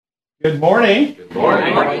Good morning. Good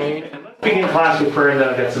morning. And let's begin class with prayer, and then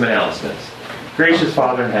I've got some announcements. Gracious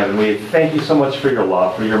Father in heaven, we thank you so much for your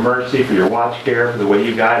love, for your mercy, for your watch care, for the way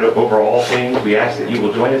you guide over all things. We ask that you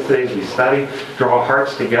will join us today as we study, draw our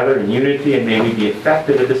hearts together in unity, and may we be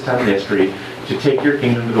effective at this time in history to take your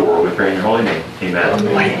kingdom to the world. We pray in your holy name. Amen.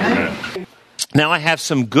 Amen. Now I have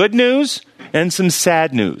some good news and some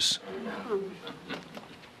sad news.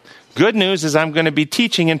 Good news is I'm going to be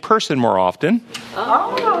teaching in person more often.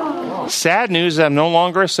 Sad news is I'm no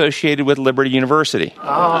longer associated with Liberty University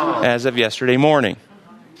as of yesterday morning.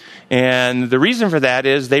 And the reason for that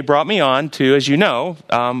is they brought me on to, as you know,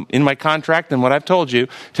 in my contract and what I've told you,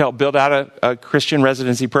 to help build out a Christian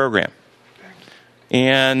residency program.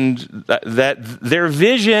 And that their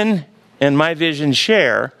vision and my vision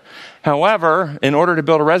share. However, in order to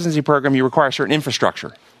build a residency program, you require certain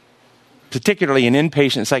infrastructure, particularly an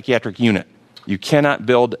inpatient psychiatric unit. You cannot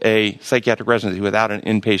build a psychiatric residency without an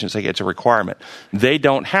inpatient psychiatric. It's a requirement. They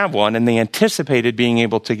don't have one, and they anticipated being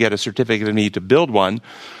able to get a certificate of need to build one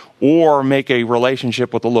or make a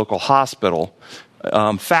relationship with the local hospital.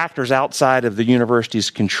 Factors outside of the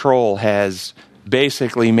university's control has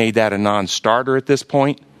basically made that a non-starter at this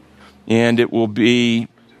point, and it will be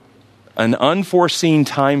an unforeseen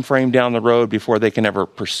time frame down the road before they can ever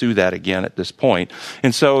pursue that again at this point.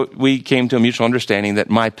 And so we came to a mutual understanding that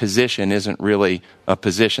my position isn't really a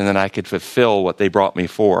position that I could fulfill what they brought me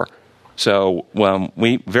for. So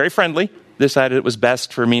we, very friendly, decided it was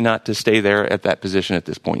best for me not to stay there at that position at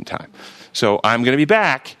this point in time. So I'm going to be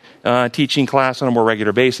back teaching class on a more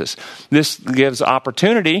regular basis. This gives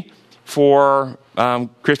opportunity for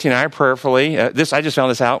Christy and I prayerfully. I just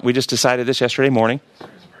found this out. We just decided this yesterday morning.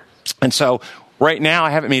 And so right now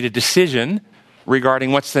I haven't made a decision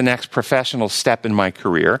regarding what's the next professional step in my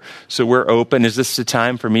career. So we're open. Is this the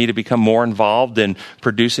time for me to become more involved in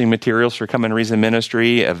producing materials for Come and Reason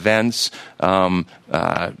Ministry, events,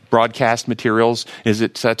 broadcast materials? Is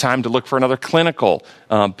it time to look for another clinical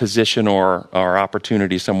position or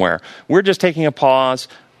opportunity somewhere? We're just taking a pause,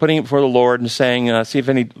 putting it before the Lord and saying, see if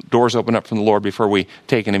any doors open up from the Lord before we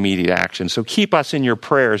take an immediate action. So keep us in your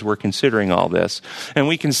prayers. We're considering all this. And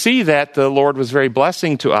we can see that the Lord was very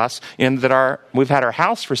blessing to us in that we've had our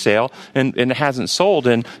house for sale and it hasn't sold.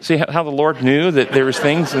 And see how the Lord knew that there was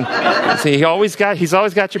things. And see, he's always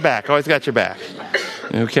got your back, always got your back.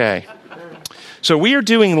 Okay. So we are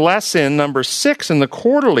doing lesson number 6 in the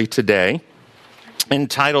quarterly today,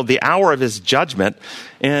 entitled The Hour of His Judgment.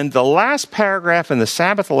 And the last paragraph in the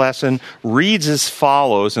Sabbath lesson reads as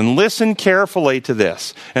follows, and listen carefully to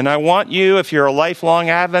this. And I want you, if you're a lifelong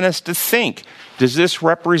Adventist, to think, does this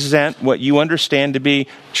represent what you understand to be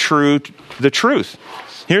the truth?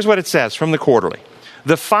 Here's what it says from the quarterly.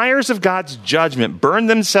 The fires of God's judgment burn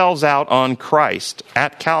themselves out on Christ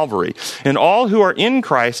at Calvary, and all who are in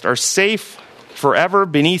Christ are safe forever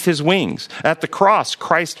beneath his wings. At the cross,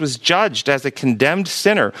 Christ was judged as a condemned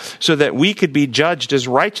sinner so that we could be judged as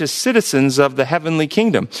righteous citizens of the heavenly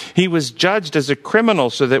kingdom. He was judged as a criminal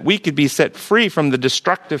so that we could be set free from the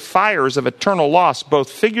destructive fires of eternal loss, both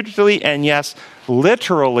figuratively and, yes,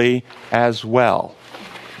 literally as well.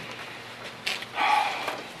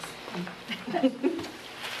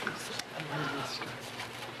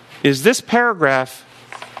 Is this paragraph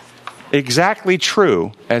exactly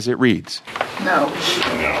true as it reads? No.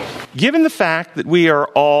 Given the fact that we are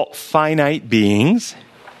all finite beings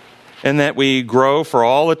and that we grow for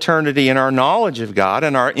all eternity in our knowledge of God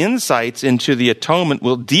and our insights into the atonement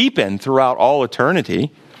will deepen throughout all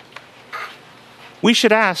eternity, we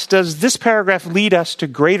should ask, does this paragraph lead us to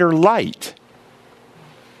greater light,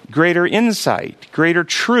 greater insight, greater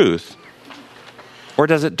truth, or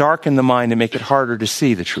does it darken the mind and make it harder to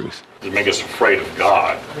see the truth? Does it make us afraid of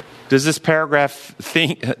God? Does this paragraph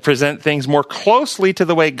present things more closely to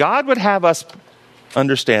the way God would have us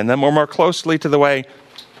understand them, or more closely to the way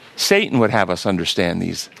Satan would have us understand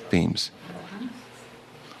these themes?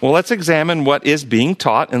 Well, let's examine what is being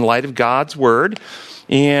taught in light of God's Word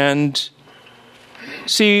and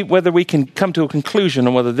see whether we can come to a conclusion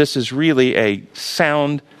on whether this is really a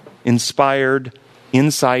sound, inspired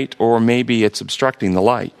insight, or maybe it's obstructing the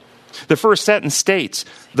light. The first sentence states,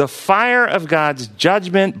 the fire of God's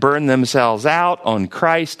judgment burned themselves out on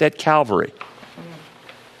Christ at Calvary.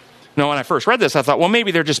 Now, when I first read this, I thought, well,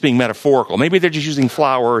 maybe they're just being metaphorical. Maybe they're just using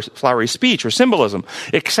flowery speech or symbolism.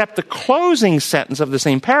 Except the closing sentence of the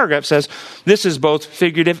same paragraph says, this is both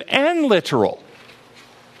figurative and literal.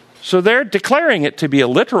 So they're declaring it to be a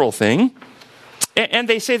literal thing. And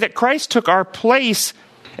they say that Christ took our place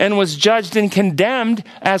and was judged and condemned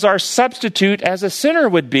as our substitute, as a sinner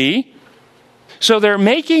would be, So they're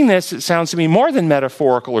making this, it sounds to me, more than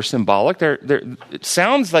metaphorical or symbolic. It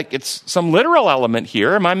sounds like it's some literal element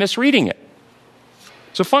here. Am I misreading it?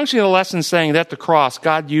 So functionally, the lesson's saying that at the cross,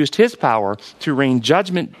 God used his power to rain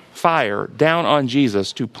judgment fire down on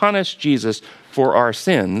Jesus to punish Jesus for our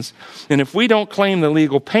sins. And if we don't claim the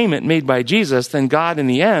legal payment made by Jesus, then God in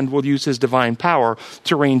the end will use his divine power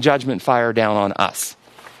to rain judgment fire down on us.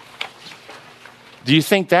 Do you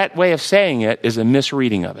think that way of saying it is a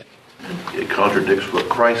misreading of it? It contradicts what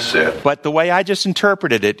Christ said. But the way I just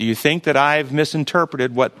interpreted it, do you think that I've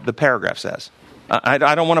misinterpreted what the paragraph says?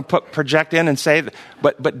 I don't want to project in and say,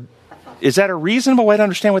 but is that a reasonable way to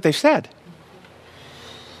understand what they've said?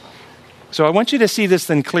 So I want you to see this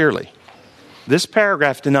then clearly. This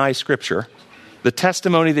paragraph denies Scripture. The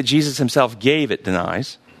testimony that Jesus himself gave it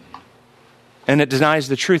denies. And it denies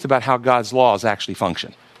the truth about how God's laws actually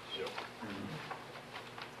function.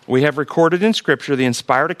 We have recorded in Scripture the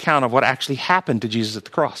inspired account of what actually happened to Jesus at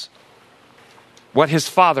the cross. What his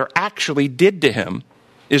Father actually did to him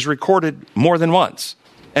is recorded more than once.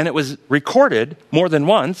 And it was recorded more than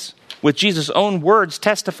once with Jesus' own words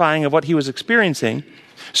testifying of what he was experiencing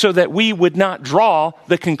so that we would not draw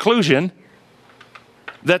the conclusion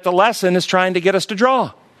that the lesson is trying to get us to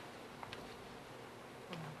draw.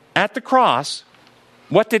 At the cross,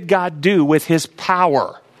 what did God do with his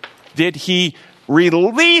power? Did he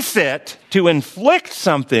release it to inflict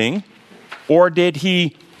something, or did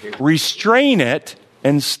he restrain it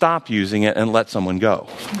and stop using it and let someone go?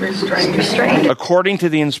 Restrained. According to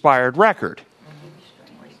the inspired record,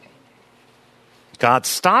 God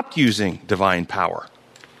stopped using divine power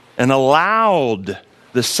and allowed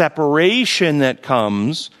the separation that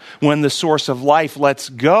comes when the source of life lets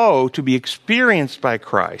go to be experienced by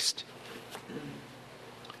Christ.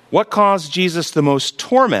 What caused Jesus the most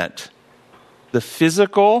torment? The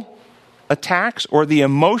physical attacks or the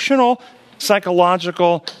emotional,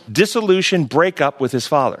 psychological dissolution, breakup with his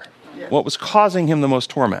Father? What was causing him the most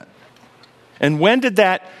torment? And when did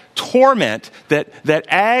that torment, that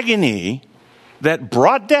agony that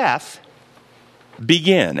brought death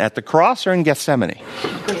begin? At the cross or in Gethsemane?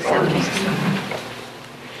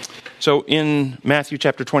 So in Matthew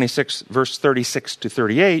chapter 26, verse 36 to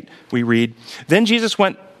 38, we read, "Then Jesus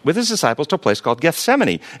went with his disciples to a place called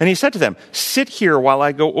Gethsemane. And he said to them, 'Sit here while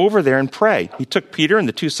I go over there and pray.' He took Peter and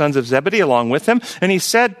the two sons of Zebedee along with him, and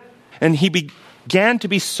he began to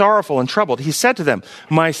be sorrowful and troubled. He said to them,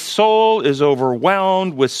 'My soul is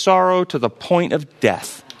overwhelmed with sorrow to the point of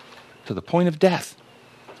death.'" To the point of death.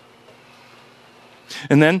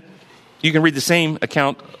 And then you can read the same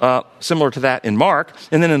account similar to that in Mark.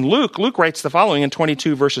 And then in Luke writes the following in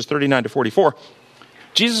 22 verses 39 to 44.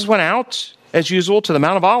 "Jesus went out as usual to the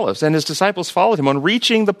Mount of Olives, and his disciples followed him. On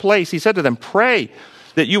reaching the place, he said to them, 'Pray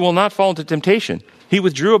that you will not fall into temptation.' He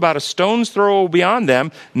withdrew about a stone's throw beyond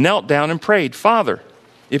them, knelt down and prayed, 'Father,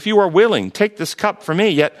 if you are willing, take this cup from me,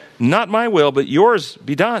 yet not my will, but yours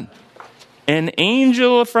be done.' An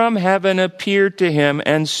angel from heaven appeared to him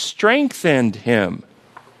and strengthened him.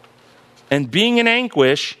 And being in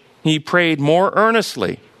anguish, he prayed more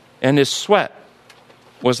earnestly, and his sweat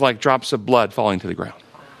was like drops of blood falling to the ground."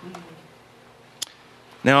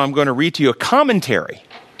 Now I'm going to read to you a commentary,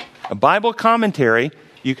 a Bible commentary.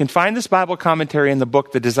 You can find this Bible commentary in the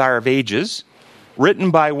book, The Desire of Ages,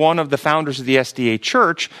 written by one of the founders of the SDA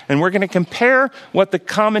Church. And we're going to compare what the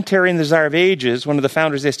commentary in The Desire of Ages, one of the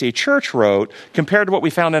founders of the SDA Church, wrote, compared to what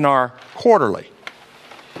we found in our quarterly.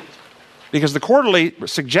 Because the quarterly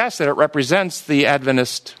suggests that it represents the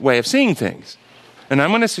Adventist way of seeing things. And I'm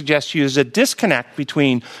going to suggest to you there's a disconnect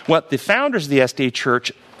between what the founders of the SDA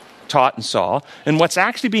Church taught and saw, and what's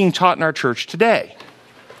actually being taught in our church today.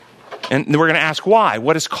 And we're going to ask why.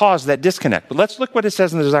 What has caused that disconnect? But let's look what it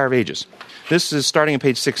says in The Desire of Ages. This is starting on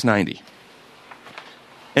page 690.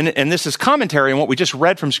 And this is commentary on what we just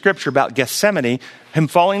read from Scripture about Gethsemane, him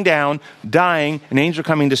falling down, dying, an angel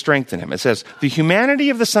coming to strengthen him. It says, "The humanity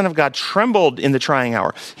of the Son of God trembled in the trying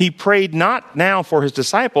hour. He prayed not now for his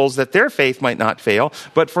disciples that their faith might not fail,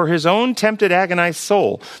 but for his own tempted, agonized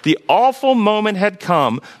soul. The awful moment had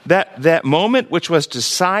come, that moment which was to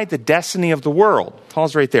decide the destiny of the world."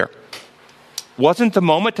 Paul's right there. Wasn't the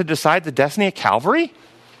moment to decide the destiny at Calvary?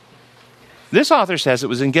 This author says it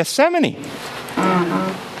was in Gethsemane.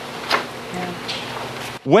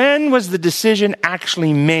 When was the decision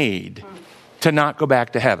actually made to not go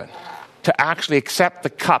back to heaven? To actually accept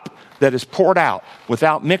the cup that is poured out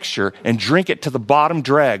without mixture and drink it to the bottom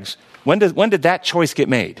dregs? When did that choice get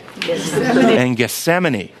made? Gethsemane. In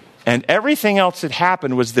Gethsemane. And everything else that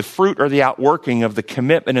happened was the fruit or the outworking of the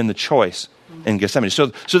commitment and the choice. in Gethsemane. So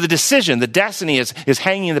the decision, the destiny is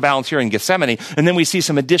hanging in the balance here in Gethsemane, and then we see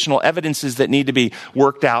some additional evidences that need to be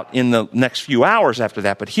worked out in the next few hours after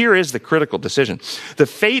that. But here is the critical decision. The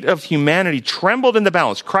fate of humanity trembled in the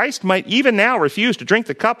balance. Christ might even now refuse to drink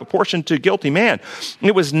the cup apportioned to guilty man.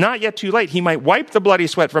 It was not yet too late. He might wipe the bloody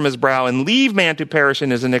sweat from his brow and leave man to perish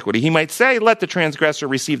in his iniquity. He might say, let the transgressor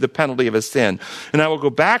receive the penalty of his sin, and I will go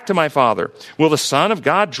back to my Father. Will the Son of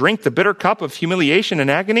God drink the bitter cup of humiliation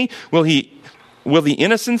and agony? Will the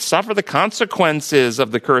innocent suffer the consequences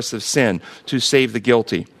of the curse of sin to save the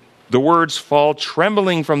guilty? The words fall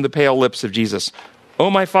trembling from the pale lips of Jesus. Oh,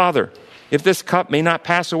 my Father, if this cup may not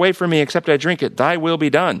pass away from me except I drink it, thy will be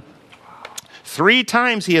done. 3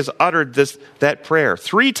 times he has uttered that prayer.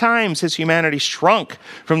 3 times his humanity shrunk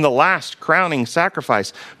from the last crowning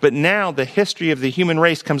sacrifice. But now the history of the human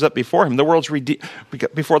race comes up before him,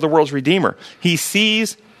 before the world's Redeemer. He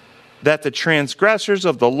sees that the transgressors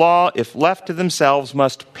of the law, if left to themselves,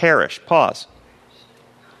 must perish. Pause.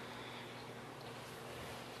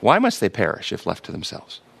 Why must they perish if left to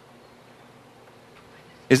themselves?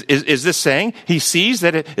 Is this saying he sees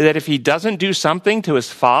that if he doesn't do something to his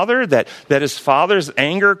father, that his father's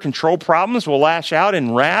anger control problems will lash out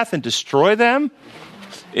in wrath and destroy them?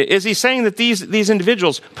 Is he saying that these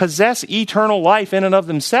individuals possess eternal life in and of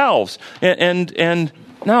themselves? And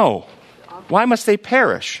no. Why must they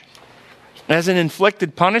perish? As an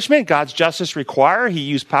inflicted punishment, God's justice require he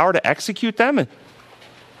use power to execute them?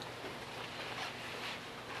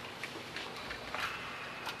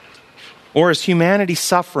 Or is humanity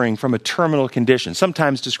suffering from a terminal condition,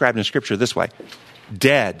 sometimes described in Scripture this way,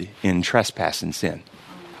 dead in trespass and sin?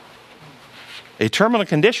 A terminal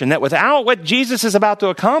condition that without what Jesus is about to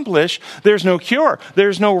accomplish, there's no cure,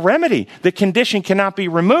 there's no remedy. The condition cannot be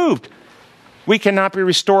removed. We cannot be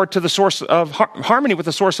restored to the source of harmony with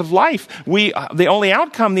the source of life. The only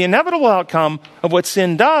outcome, the inevitable outcome of what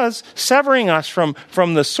sin does, severing us from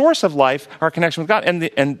the source of life, our connection with God,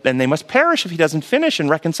 and they must perish if he doesn't finish and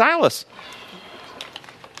reconcile us.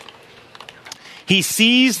 He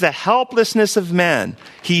sees the helplessness of men.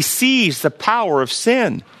 He sees the power of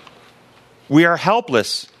sin. We are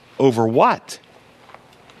helpless over what?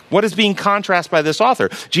 What is being contrasted by this author?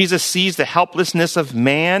 Jesus sees the helplessness of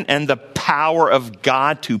man and the power of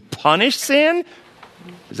God to punish sin?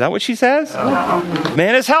 Is that what she says?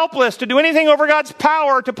 Man is helpless to do anything over God's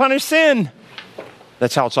power to punish sin.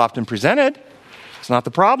 That's how it's often presented. It's not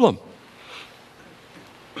the problem.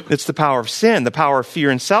 It's the power of sin, the power of fear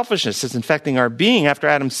and selfishness that's infecting our being. After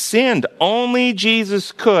Adam sinned, only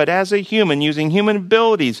Jesus could, as a human, using human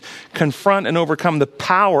abilities, confront and overcome the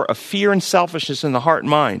power of fear and selfishness in the heart and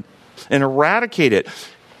mind, and eradicate it,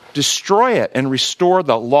 destroy it, and restore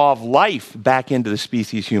the law of life back into the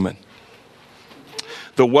species human.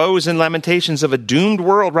 The woes and lamentations of a doomed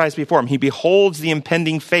world rise before him. He beholds the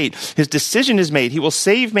impending fate. His decision is made. He will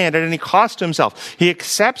save man at any cost to himself. He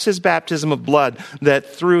accepts his baptism of blood that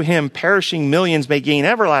through him perishing millions may gain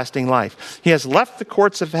everlasting life. He has left the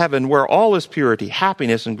courts of heaven where all is purity,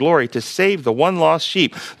 happiness, and glory to save the one lost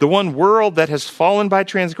sheep, the one world that has fallen by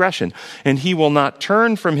transgression. And he will not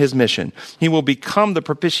turn from his mission. He will become the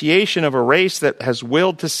propitiation of a race that has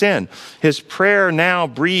willed to sin. His prayer now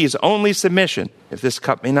breathes only submission. If this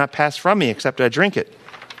cup may not pass from me except I drink it,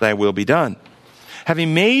 thy will be done.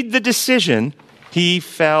 Having made the decision, he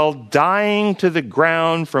fell dying to the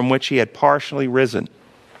ground from which he had partially risen.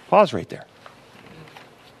 Pause right there.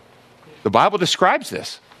 The Bible describes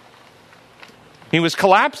this. He was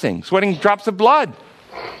collapsing, sweating drops of blood.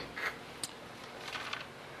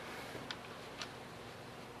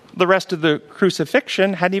 The rest of the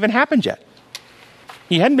crucifixion hadn't even happened yet.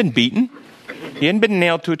 He hadn't been beaten. He hadn't been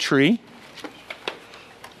nailed to a tree.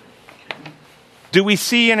 Do we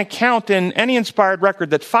see an account in any inspired record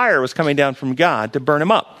that fire was coming down from God to burn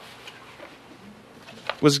him up?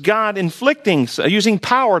 Was God inflicting, using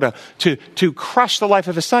power to crush the life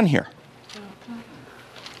of his son here?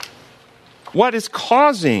 What is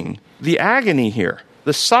causing the agony here,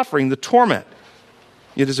 the suffering, the torment?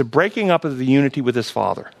 It is a breaking up of the unity with his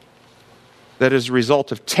Father that is a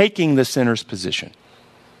result of taking the sinner's position.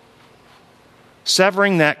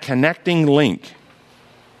 Severing that connecting link.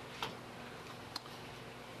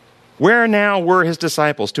 Where now were his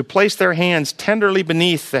disciples to place their hands tenderly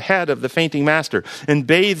beneath the head of the fainting master and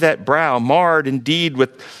bathe that brow, marred indeed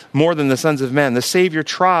with more than the sons of men? The Savior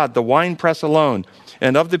trod the winepress alone,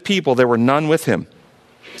 and of the people there were none with him.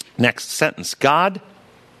 Next sentence. God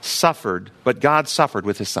suffered, but God suffered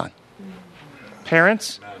with his son.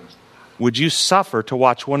 Parents, would you suffer to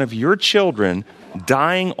watch one of your children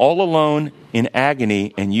dying all alone in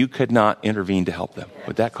agony and you could not intervene to help them?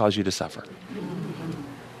 Would that cause you to suffer?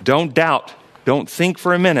 Don't doubt Don't think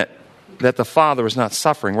for a minute that the Father was not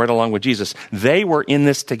suffering right along with Jesus. They were in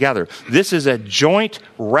this together. This is a joint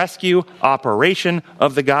rescue operation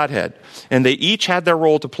of the Godhead. And they each had their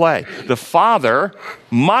role to play. The Father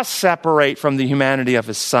must separate from the humanity of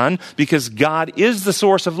his Son because God is the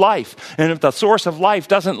source of life. And if the source of life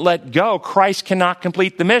doesn't let go, Christ cannot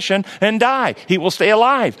complete the mission and die. He will stay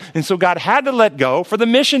alive. And so God had to let go for the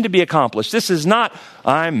mission to be accomplished. This is not,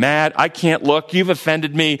 I'm mad, I can't look, you've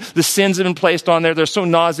offended me, the sins have been placed on there, they're so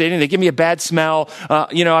nauseating, they give me a bad smell,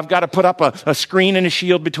 I've got to put up a screen and a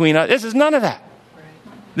shield between us. This is none of that.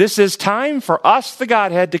 This is time for us, the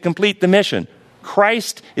Godhead, to complete the mission.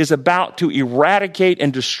 Christ is about to eradicate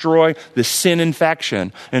and destroy the sin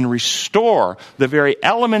infection and restore the very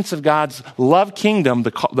elements of God's love kingdom,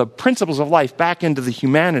 the principles of life, back into the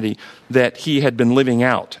humanity that he had been living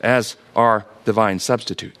out as our divine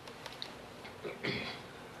substitute.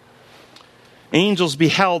 Angels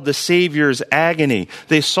beheld the Savior's agony.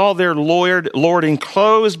 They saw their Lord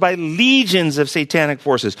enclosed by legions of satanic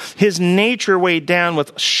forces. His nature weighed down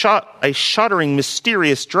with a shuddering,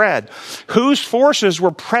 mysterious dread. Whose forces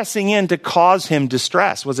were pressing in to cause him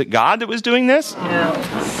distress? Was it God that was doing this?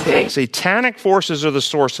 No. Satanic forces are the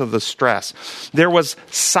source of the stress. There was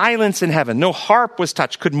silence in heaven. No harp was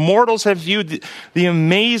touched. Could mortals have viewed the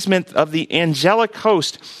amazement of the angelic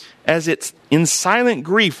host as it, in silent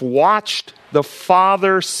grief, watched the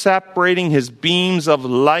Father separating his beams of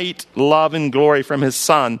light, love, and glory from his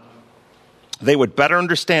Son, they would better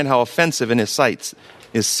understand how offensive in his sight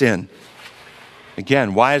is sin.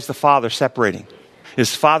 Again, why is the Father separating?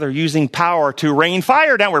 Is Father using power to rain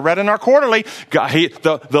fire down? We read in our quarterly,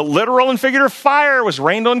 the literal and figurative fire was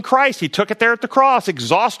rained on Christ. He took it there at the cross,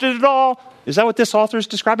 exhausted it all. Is that what this author is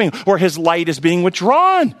describing? Or his light is being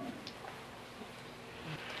withdrawn?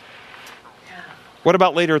 What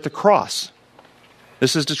about later at the cross?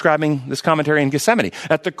 This is describing this commentary in Gethsemane.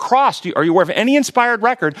 At the cross, are you aware of any inspired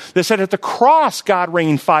record that said at the cross God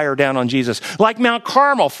rained fire down on Jesus? Like Mount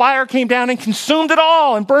Carmel, fire came down and consumed it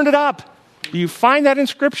all and burned it up. Do you find that in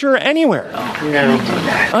Scripture or anywhere? No.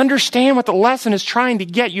 Understand what the lesson is trying to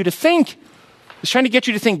get you to think. It's trying to get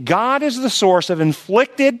you to think God is the source of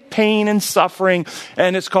inflicted pain and suffering,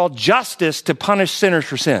 and it's called justice to punish sinners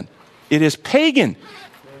for sin. It is pagan.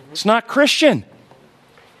 It's not Christian.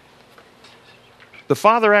 The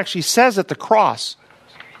Father actually says at the cross,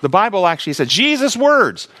 the Bible actually says, Jesus'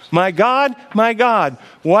 words, my God,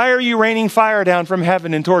 why are you raining fire down from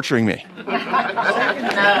heaven and torturing me?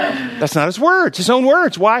 That's not his words, his own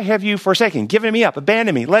words. Why have you forsaken, given me up,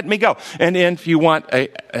 abandoned me, let me go? And if you want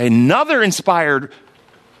another inspired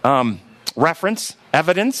reference,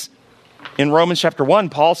 evidence, in Romans chapter 1,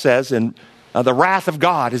 Paul says, the wrath of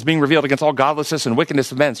God is being revealed against all godlessness and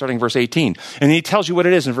wickedness of men, starting in verse 18. And he tells you what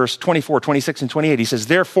it is in verse 24, 26, and 28. He says,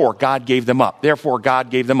 therefore God gave them up. Therefore God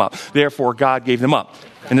gave them up. Therefore God gave them up.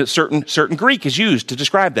 And a certain Greek is used to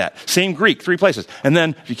describe that. Same Greek, 3 places. And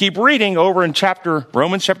then if you keep reading over in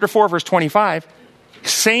Romans chapter 4, verse 25,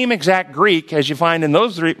 same exact Greek as you find in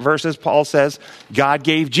those 3 verses, Paul says, God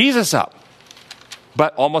gave Jesus up.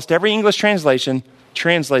 But almost every English translation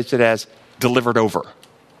translates it as delivered over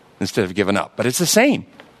instead of given up. But it's the same.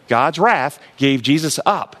 God's wrath gave Jesus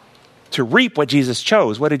up to reap what Jesus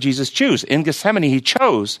chose. What did Jesus choose? In Gethsemane, he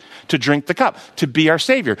chose to drink the cup, to be our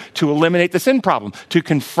Savior, to eliminate the sin problem, to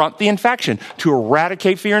confront the infection, to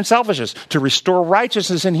eradicate fear and selfishness, to restore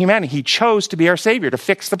righteousness in humanity. He chose to be our Savior, to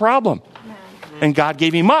fix the problem. And God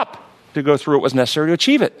gave him up to go through what was necessary to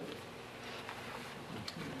achieve it.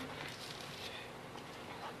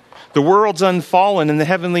 The worlds unfallen and the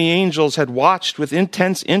heavenly angels had watched with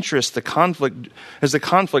intense interest as the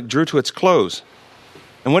conflict drew to its close.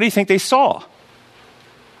 And what do you think they saw?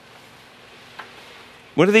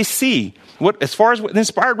 What do they see? As far as the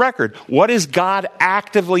inspired record, what is God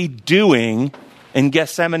actively doing in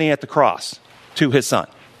Gethsemane at the cross to his Son?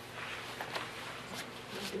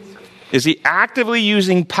 Is he actively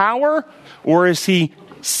using power, or is he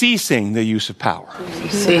ceasing the use of power?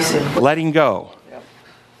 Ceasing. Letting go.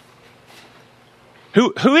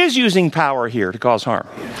 Who is using power here to cause harm?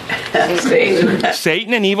 Satan.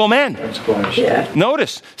 Satan and evil men. Yeah.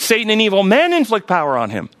 Notice, Satan and evil men inflict power on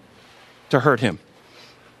him to hurt him.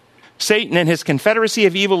 Satan and his confederacy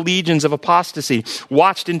of evil legions of apostasy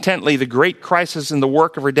watched intently the great crisis in the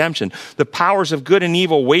work of redemption. The powers of good and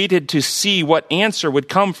evil waited to see what answer would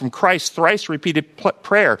come from Christ's thrice repeated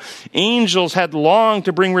prayer. Angels had longed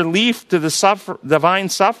to bring relief to the divine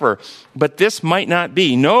sufferer, but this might not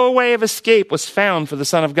be. No way of escape was found for the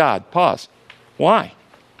Son of God. Pause. Why?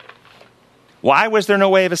 Why was there no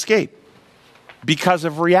way of escape? Because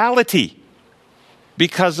of reality.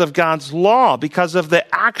 because of God's law, because of the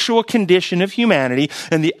actual condition of humanity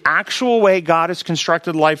and the actual way God has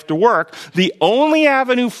constructed life to work. The only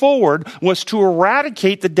avenue forward was to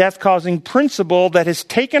eradicate the death-causing principle that has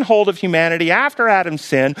taken hold of humanity after Adam's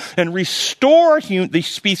sin and restore the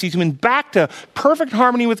species human back to perfect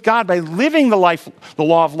harmony with God by living the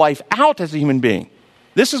law of life out as a human being.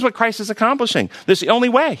 This is what Christ is accomplishing. This is the only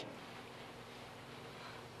way.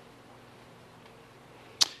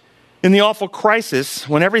 In the awful crisis,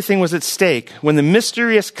 when everything was at stake, when the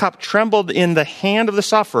mysterious cup trembled in the hand of the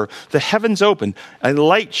sufferer, the heavens opened, a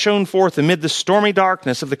light shone forth amid the stormy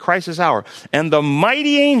darkness of the crisis hour, and the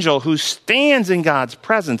mighty angel who stands in God's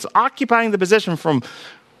presence, occupying the position from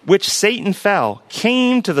which Satan fell,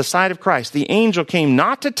 came to the side of Christ. The angel came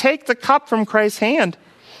not to take the cup from Christ's hand,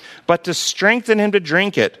 but to strengthen him to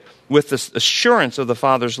drink it with the assurance of the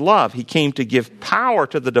Father's love. He came to give power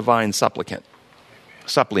to the divine suppliant.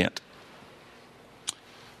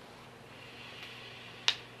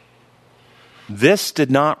 This did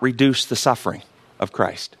not reduce the suffering of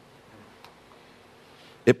Christ.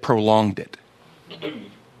 It prolonged it.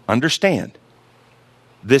 Understand,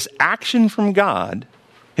 this action from God,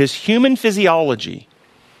 his human physiology,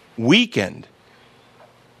 weakened,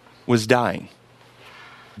 was dying,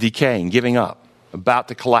 decaying, giving up, about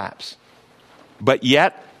to collapse. But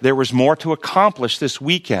yet, there was more to accomplish this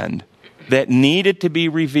weekend that needed to be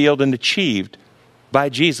revealed and achieved by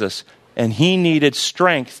Jesus. And he needed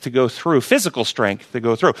strength to go through, physical strength to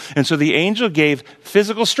go through. And so the angel gave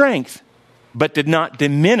physical strength, but did not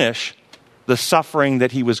diminish the suffering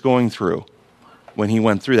that he was going through when he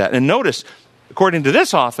went through that. And notice, according to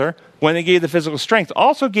this author, when they gave the physical strength,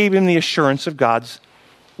 also gave him the assurance of God's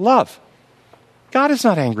love. God is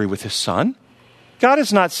not angry with his son. God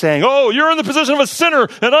is not saying, oh, you're in the position of a sinner,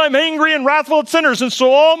 and I'm angry and wrathful at sinners, and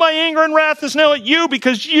so all my anger and wrath is now at you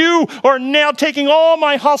because you are now taking all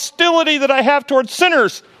my hostility that I have towards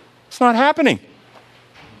sinners. It's not happening.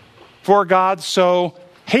 For God so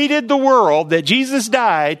hated the world that Jesus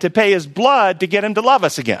died to pay his blood to get him to love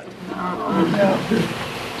us again.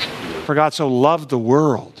 For God so loved the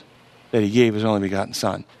world that he gave his only begotten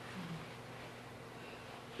Son.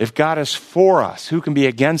 If God is for us, who can be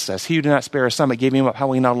against us? He who did not spare his son, but gave him up, how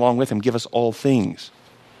will he not along with him give us all things?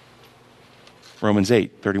 Romans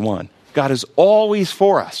 8:31. God is always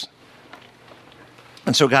for us.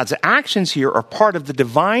 And so God's actions here are part of the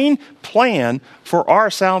divine plan for our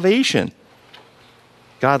salvation.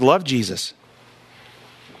 God loved Jesus.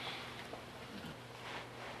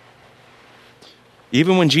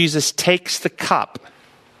 Even when Jesus takes the cup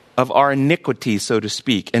of our iniquity, so to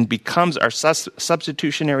speak, and becomes our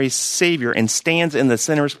substitutionary Savior and stands in the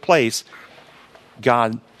sinner's place,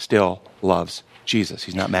 God still loves Jesus.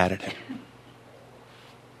 He's not mad at him.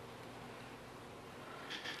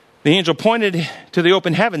 The angel pointed to the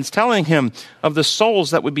open heavens, telling him of the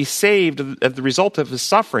souls that would be saved as the result of his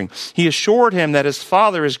suffering. He assured him that his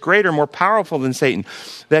Father is greater, more powerful than Satan,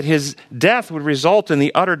 that his death would result in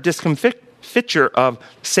the utter discomfiture of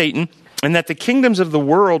Satan, and that the kingdoms of the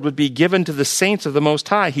world would be given to the saints of the Most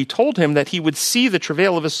High. He told him that he would see the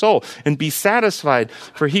travail of his soul and be satisfied,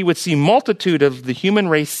 for he would see multitude of the human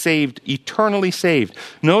race saved, eternally saved.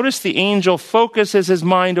 Notice the angel focuses his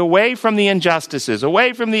mind away from the injustices,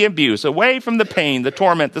 away from the abuse, away from the pain, the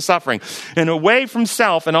torment, the suffering, and away from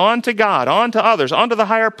self and on to God, on to others, on to the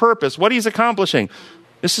higher purpose, what he's accomplishing.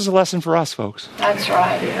 This is a lesson for us, folks. That's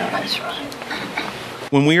right. That's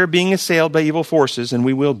right. When we are being assailed by evil forces, and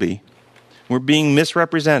we will be, we're being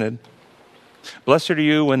misrepresented. Blessed are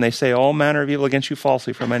you when they say all manner of evil against you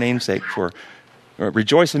falsely for my name's sake. For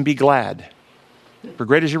rejoice and be glad. For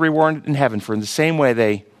great is your reward in heaven. For in the same way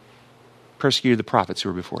they persecuted the prophets who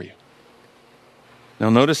were before you. Now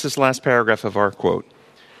notice this last paragraph of our quote.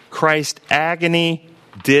 Christ's agony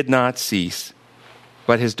did not cease,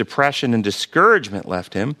 but his depression and discouragement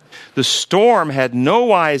left him. The storm had in no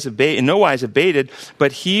wise abated,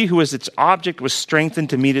 but he who was its object was strengthened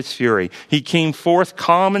to meet its fury. He came forth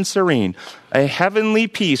calm and serene. A heavenly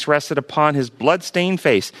peace rested upon his blood-stained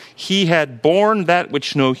face. He had borne that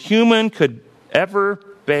which no human could ever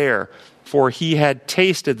bear, for he had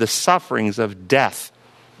tasted the sufferings of death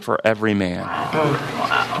for every man.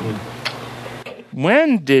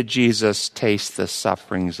 When did Jesus taste the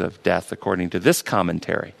sufferings of death, according to this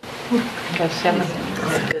commentary?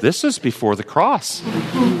 This is before the cross.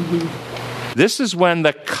 This is when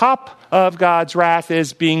the cup of God's wrath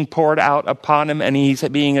is being poured out upon him and he's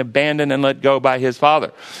being abandoned and let go by his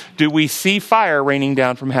Father. Do we see fire raining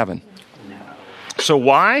down from heaven? So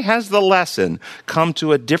why has the lesson come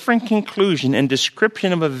to a different conclusion and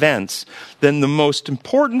description of events than the most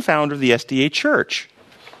important founder of the SDA Church?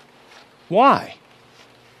 Why?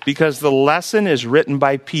 Because the lesson is written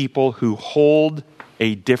by people who hold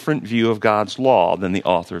a different view of God's law than the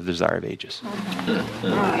author of the Desire of Ages.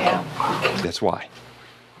 That's why.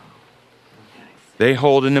 They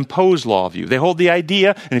hold an imposed law view. They hold the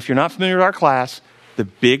idea, and if you're not familiar with our class, the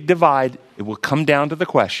big divide, it will come down to the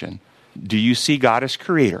question, do you see God as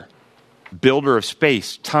creator, builder of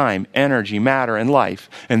space, time, energy, matter, and life,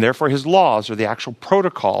 and therefore his laws are the actual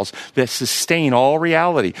protocols that sustain all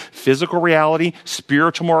reality, physical reality,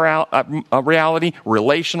 spiritual reality,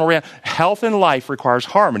 relational reality. Health and life requires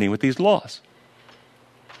harmony with these laws.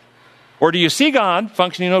 Or do you see God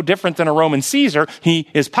functioning no different than a Roman Caesar? He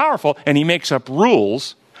is powerful and he makes up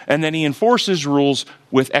rules and then he enforces rules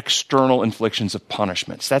with external inflictions of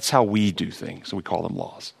punishments. That's how we do things. So we call them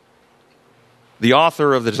laws. The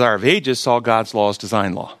author of the Desire of Ages saw God's law as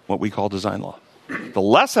design law, what we call design law. The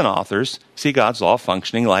lesson authors see God's law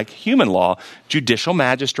functioning like human law, judicial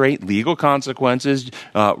magistrate, legal consequences,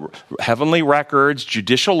 heavenly records,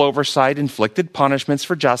 judicial oversight, inflicted punishments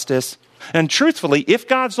for justice. And truthfully, if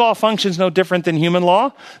God's law functions no different than human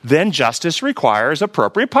law, then justice requires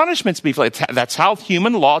appropriate punishments. That's how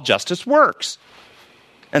human law justice works.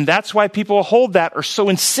 And that's why people who hold that are so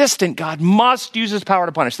insistent God must use his power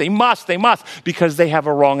to punish. They must, because they have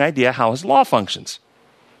a wrong idea how his law functions.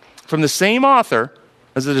 From the same author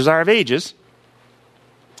as the Desire of Ages,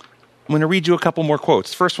 I'm going to read you a couple more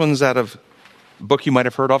quotes. The first one's out of a book you might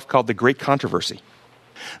have heard of called The Great Controversy.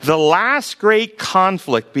 The last great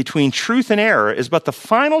conflict between truth and error is but the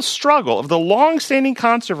final struggle of the long-standing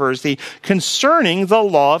controversy concerning the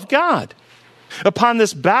law of God. Upon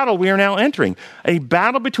this battle we are now entering, a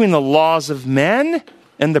battle between the laws of men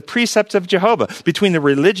and the precepts of Jehovah, between the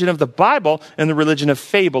religion of the Bible and the religion of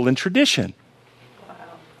fable and tradition.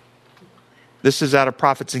 This is out of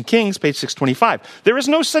Prophets and Kings, page 625. There is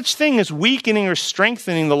no such thing as weakening or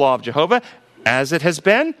strengthening the law of Jehovah. As it has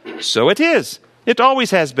been, so it is. It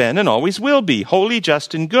always has been and always will be, holy,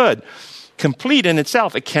 just, and good. Complete in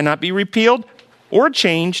itself, it cannot be repealed or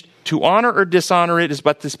changed. To honor or dishonor it is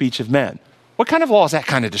but the speech of men. What kind of law is that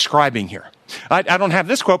kind of describing here? I don't have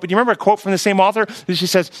this quote, but you remember a quote from the same author? She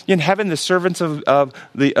says, in heaven, the servants of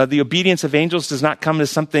the obedience of angels does not come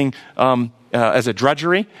as something as a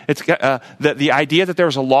drudgery. It's the idea that there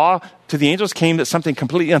was a law to the angels came as something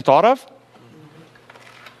completely unthought of.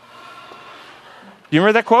 Do you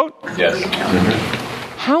remember that quote? Yes.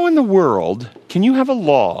 How in the world can you have a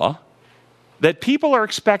law that people are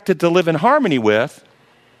expected to live in harmony with,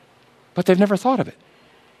 but they've never thought of it?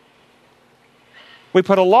 We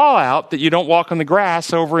put a law out that you don't walk on the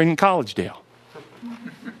grass over in Collegedale.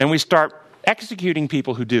 And we start executing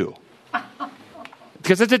people who do.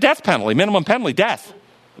 Because it's a death penalty, minimum penalty, death.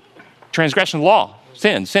 Transgression law,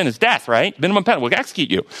 sin. Sin is death, right? Minimum penalty, we'll execute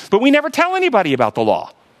you. But we never tell anybody about the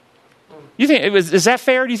law. You think, is that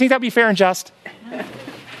fair? Do you think that would be fair and just? But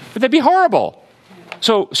that'd be horrible.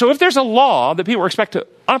 So if there's a law that people are expected to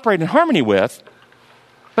operate in harmony with,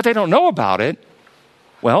 but they don't know about it,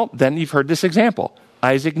 well, then you've heard this example.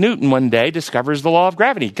 Isaac Newton one day discovers the law of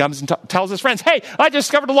gravity. He comes and tells his friends, hey, I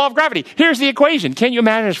discovered the law of gravity. Here's the equation. Can you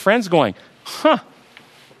imagine his friends going,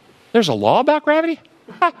 there's a law about gravity?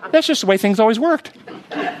 That's just the way things always worked.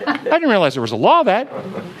 I didn't realize there was a law of that.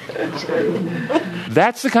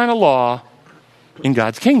 That's the kind of law in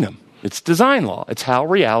God's kingdom. It's design law. It's how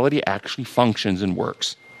reality actually functions and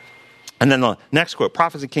works. And then the next quote,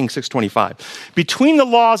 Prophets of Kings 6:25. Between the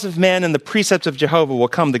laws of men and the precepts of Jehovah will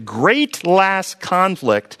come the great last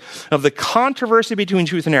conflict of the controversy between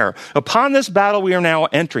truth and error. Upon this battle we are now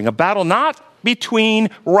entering, a battle not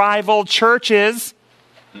between rival churches.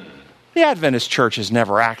 The Adventist Church has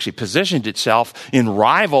never actually positioned itself in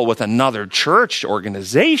rival with another church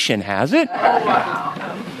organization, has it?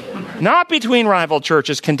 Not between rival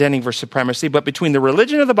churches contending for supremacy, but between the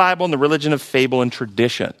religion of the Bible and the religion of fable and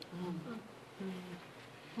tradition.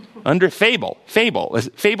 Under fable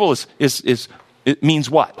is it means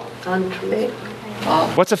what? Untrue.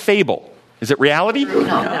 What's a fable? Is it reality?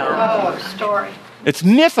 No. Story. It's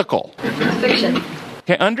mythical. Fiction.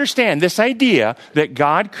 Okay, understand this idea that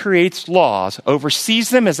God creates laws, oversees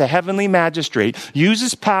them as a heavenly magistrate,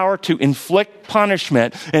 uses power to inflict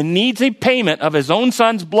punishment, and needs a payment of his own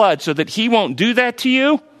son's blood so that he won't do that to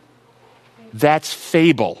you. That's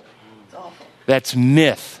fable. That's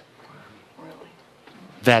myth.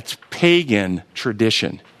 That's pagan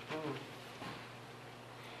tradition.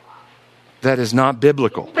 That is not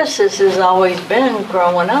biblical. Emphasis has always been,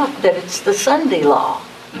 growing up, that it's the Sunday law.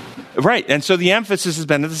 Right, and so the emphasis has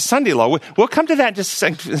been the Sunday law. We'll come to that in just a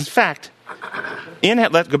second. In fact,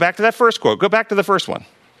 let's go back to that first quote. Go back to the first one.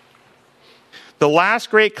 The last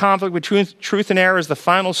great conflict between truth and error is the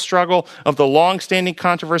final struggle of the long-standing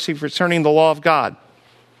controversy concerning the law of God.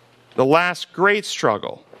 The last great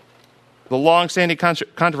struggle, the long-standing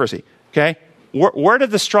controversy. Okay? Where did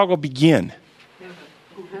the struggle begin?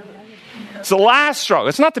 It's the last struggle.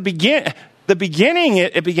 It's not the beginning. The beginning,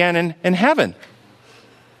 it began in heaven.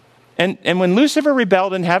 And when Lucifer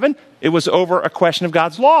rebelled in heaven, it was over a question of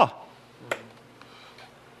God's law.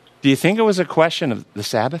 Do you think it was a question of the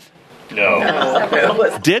Sabbath?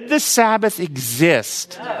 No. Did the Sabbath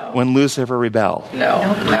exist when Lucifer rebelled? No.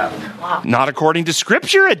 Not according to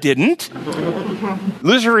Scripture, it didn't.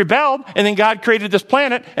 Lucifer rebelled, and then God created this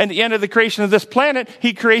planet, and at the end of the creation of this planet,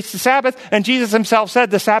 he creates the Sabbath, and Jesus himself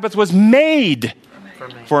said the Sabbath was made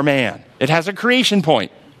for man. It has a creation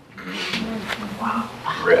point.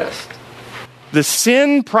 Rest. The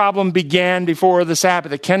sin problem began before the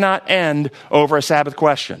Sabbath. It cannot end over a Sabbath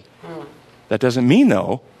question. That doesn't mean,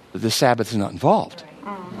 though, that the Sabbath is not involved.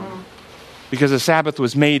 Because the Sabbath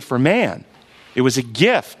was made for man. It was a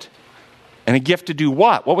gift. And a gift to do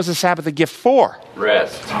what? What was the Sabbath a gift for?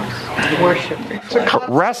 Rest. Worship.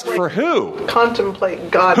 Rest for who?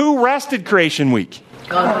 Contemplate God. Who rested creation week?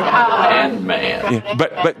 And man. Yeah,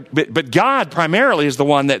 but God primarily is the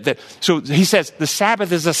one that... So he says the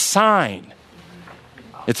Sabbath is a sign.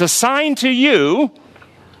 It's a sign to you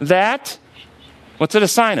that... What's it a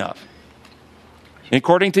sign of?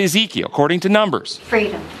 According to Ezekiel, according to Numbers.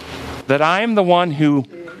 Freedom. That I am the one who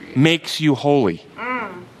makes you holy.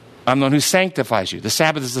 I'm the one who sanctifies you. The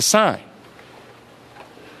Sabbath is a sign.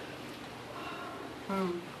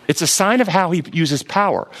 It's a sign of how he uses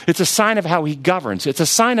power. It's a sign of how he governs. It's a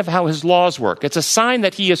sign of how his laws work. It's a sign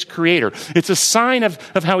that he is creator. It's a sign of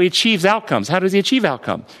how he achieves outcomes. How does he achieve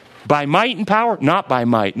outcome? By might and power? Not by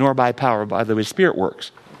might, nor by power, by the way Spirit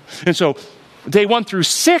works. And so, day 1 through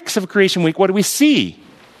 6 of creation week, what do we see?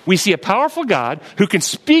 We see a powerful God who can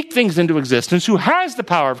speak things into existence, who has the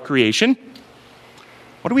power of creation.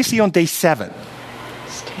 What do we see on day 7?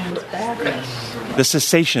 Stands back. The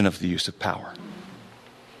cessation of the use of power.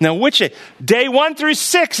 Now, day 1 through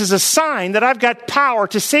 6 is a sign that I've got power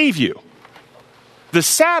to save you. The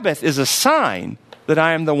Sabbath is a sign that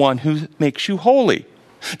I am the one who makes you holy.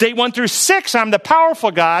 Day 1 through 6, I'm the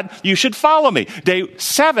powerful God, you should follow me. Day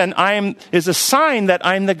 7 is a sign that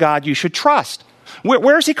I'm the God you should trust.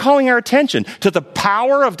 Where is he calling our attention? To the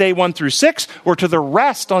power of day 1 through 6 or to the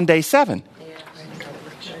rest on day 7?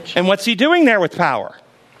 And what's he doing there with power?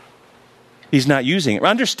 He's not using it.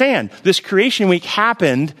 Understand, this creation week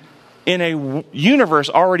happened in a universe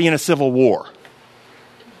already in a civil war.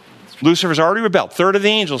 Lucifer's already rebelled. 1/3 of the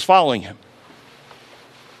angels following him.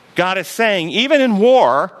 God is saying, even in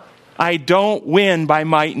war, I don't win by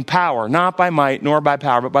might and power. Not by might nor by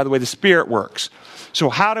power, but by the way the Spirit works. So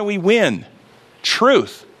how do we win?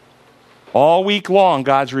 Truth. All week long,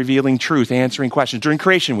 God's revealing truth, answering questions. During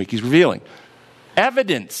creation week, he's revealing.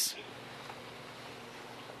 Evidence.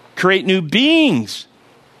 Create new beings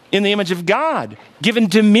in the image of God. Given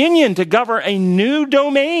dominion to govern a new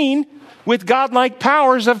domain with godlike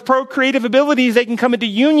powers of procreative abilities. They can come into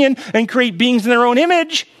union and create beings in their own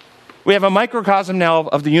image. We have a microcosm now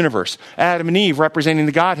of the universe. Adam and Eve representing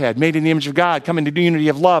the Godhead, made in the image of God, come into unity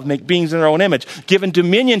of love, make beings in their own image, given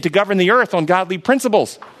dominion to govern the earth on godly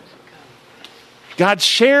principles. God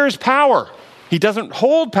shares power. He doesn't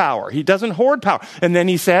hold power. He doesn't hoard power. And then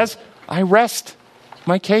he says, I rest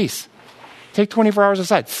my case. Take 24 hours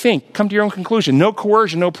aside. Think. Come to your own conclusion. No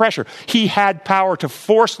coercion, no pressure. He had power to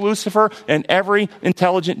force Lucifer and every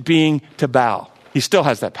intelligent being to bow. He still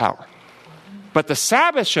has that power. But the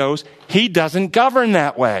Sabbath shows he doesn't govern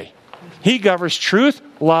that way. He governs truth,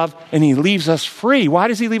 love, and he leaves us free. Why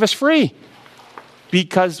does he leave us free?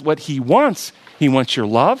 Because what he wants your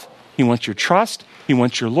love, he wants your trust, he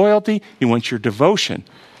wants your loyalty, he wants your devotion.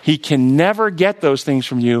 He can never get those things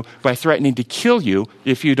from you by threatening to kill you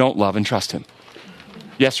if you don't love and trust him.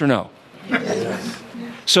 Yes or no? Yes.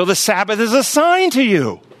 So the Sabbath is a sign to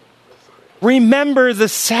you. Remember the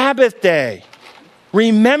Sabbath day.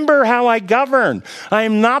 Remember how I govern. I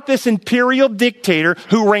am not this imperial dictator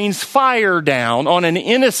who rains fire down on an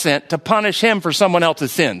innocent to punish him for someone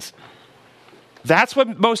else's sins. That's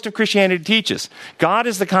what most of Christianity teaches. God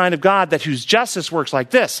is the kind of God that whose justice works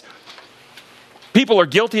like this. People are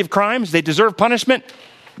guilty of crimes. They deserve punishment.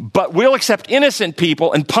 But we'll accept innocent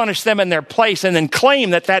people and punish them in their place and then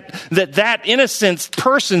claim that innocent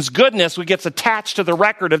person's goodness gets attached to the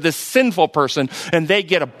record of this sinful person and they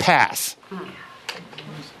get a pass.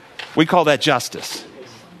 We call that justice.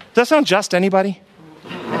 Does that sound just to anybody?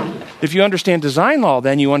 If you understand design law,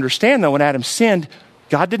 then you understand that when Adam sinned,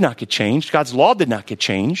 God did not get changed. God's law did not get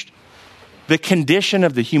changed. The condition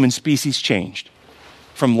of the human species changed.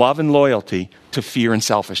 from love and loyalty to fear and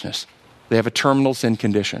selfishness. They have a terminal sin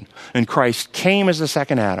condition. And Christ came as the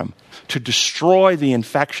second Adam to destroy the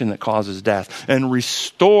infection that causes death and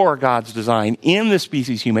restore God's design in the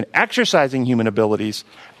species human, exercising human abilities,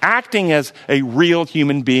 acting as a real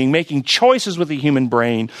human being, making choices with a human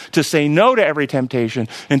brain to say no to every temptation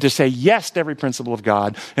and to say yes to every principle of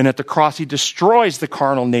God. And at the cross, he destroys the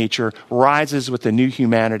carnal nature, rises with the new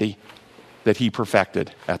humanity that he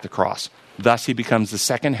perfected at the cross. Thus, he becomes the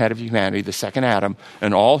second head of humanity, the second Adam,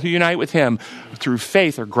 and all who unite with him through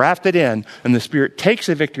faith are grafted in, and the Spirit takes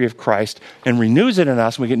the victory of Christ and renews it in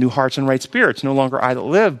us, and we get new hearts and right spirits. No longer I that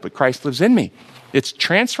live, but Christ lives in me. It's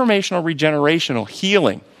transformational, regenerational,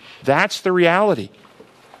 healing. That's the reality.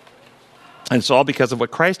 And it's all because of what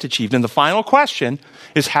Christ achieved. And the final question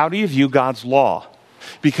is, how do you view God's law?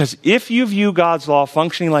 Because if you view God's law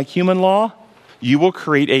functioning like human law, you will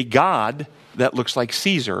create a God that looks like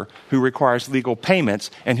Caesar, who requires legal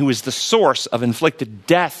payments and who is the source of inflicted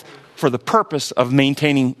death for the purpose of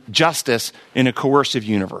maintaining justice in a coercive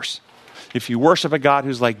universe. If you worship a God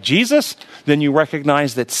who's like Jesus, then you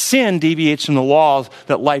recognize that sin deviates from the laws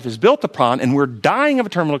that life is built upon, and we're dying of a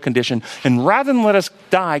terminal condition. And rather than let us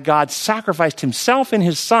die, God sacrificed himself in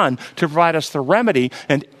his Son to provide us the remedy,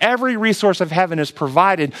 and every resource of heaven is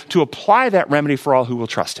provided to apply that remedy for all who will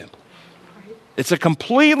trust him. It's a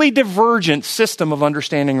completely divergent system of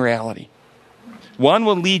understanding reality. One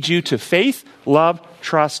will lead you to faith, love,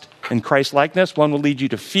 trust, and Christ-likeness. One will lead you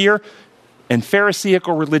to fear and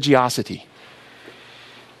Pharisaical religiosity.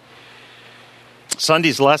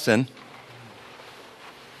 Sunday's lesson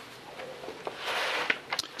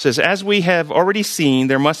says, as we have already seen,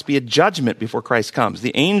 there must be a judgment before Christ comes.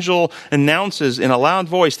 The angel announces in a loud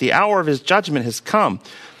voice, the hour of his judgment has come.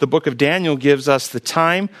 The book of Daniel gives us the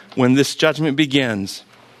time when this judgment begins.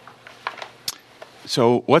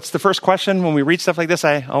 So what's the first question when we read stuff like this?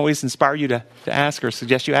 I always inspire you to ask or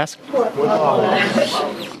suggest you ask.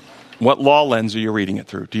 What law lens are you reading it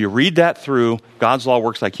through? Do you read that through God's law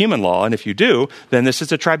works like human law? And if you do, then this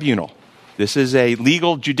is a tribunal. This is a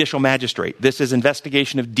legal judicial magistrate. This is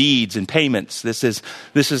investigation of deeds and payments. This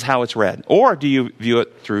is how it's read. Or do you view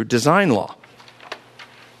it through design law?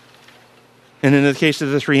 And in the case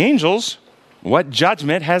of the three angels, what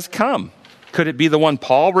judgment has come? Could it be the one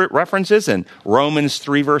Paul references in Romans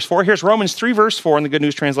 3 verse 4? Here's Romans 3 verse 4 in the Good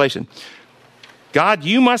News Translation. God,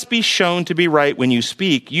 you must be shown to be right when you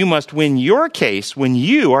speak. You must win your case when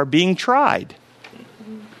you are being tried.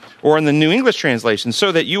 Or in the New English Translation,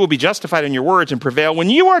 so that you will be justified in your words and prevail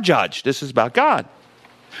when you are judged. This is about God.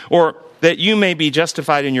 Or that you may be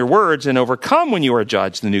justified in your words and overcome when you are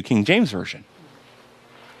judged, the New King James Version.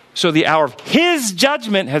 So the hour of his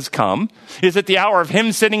judgment has come. Is it the hour of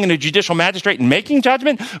him sitting in a judicial magistrate and making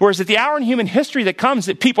judgment? Or is it the hour in human history that comes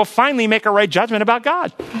that people finally make a right judgment about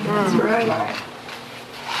God? That's right.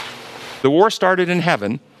 The war started in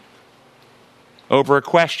heaven over a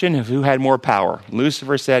question of who had more power.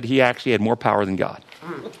 Lucifer said he actually had more power than God.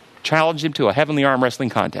 Challenged him to a heavenly arm wrestling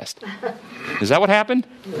contest. Is that what happened?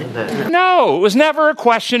 No, it was never a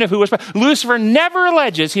question of who was. Lucifer never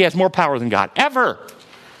alleges he has more power than God, ever.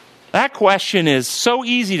 That question is so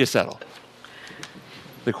easy to settle.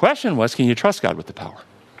 The question was, can you trust God with the power?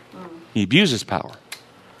 He abuses power.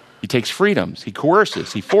 He takes freedoms. He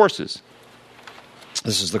coerces. He forces.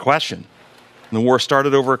 This is the question. And the war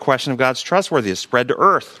started over a question of God's trustworthiness, spread to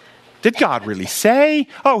earth. Did God really say?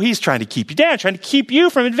 Oh, he's trying to keep you down, trying to keep you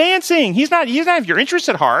from advancing. He doesn't have your interests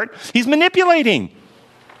at heart. He's manipulating.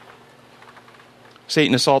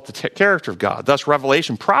 Satan assaults the character of God. Thus,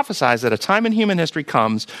 Revelation prophesies that a time in human history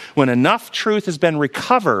comes when enough truth has been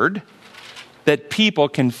recovered that people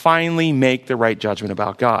can finally make the right judgment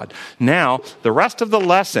about God. Now, the rest of the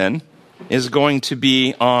lesson is going to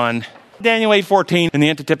be on Daniel 8:14 and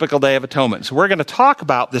the antitypical Day of Atonement. So we're going to talk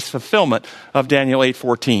about this fulfillment of Daniel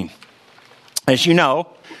 8:14. As you know,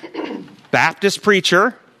 Baptist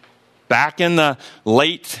preacher back in the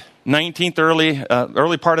late 19th,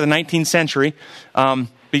 early part of the 19th century,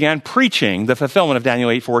 began preaching the fulfillment of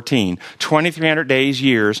Daniel 8:14, 2,300 days,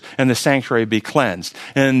 years, and the sanctuary be cleansed.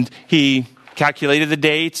 And he calculated the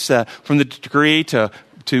dates from the decree to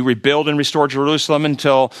rebuild and restore Jerusalem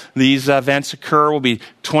until these events occur will be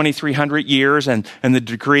 2,300 years, and the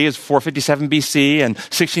decree is 457 BC, and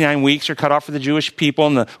 69 weeks are cut off for the Jewish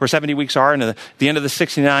people, or 70 weeks are, and at the end of the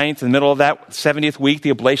 69th, in the middle of that 70th week,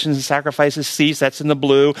 the oblations and sacrifices cease. That's in the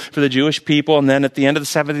blue for the Jewish people, and then at the end of the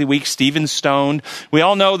 70th week, Stephen's stoned. We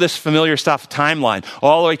all know this familiar stuff, timeline,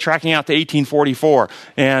 all the way tracking out to 1844,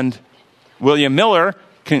 and William Miller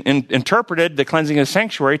interpreted the cleansing of the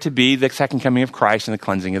sanctuary to be the second coming of Christ and the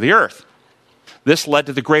cleansing of the earth. This led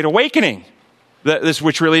to the Great Awakening. This,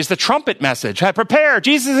 which really is the trumpet message. Prepare,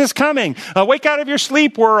 Jesus is coming. Wake out of your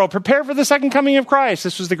sleep, world. Prepare for the second coming of Christ.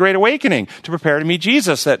 This was the Great Awakening, to prepare to meet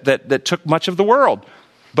Jesus that took much of the world.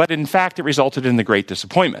 But in fact, it resulted in the Great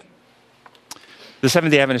Disappointment. The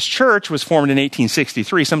Seventh-day Adventist Church was formed in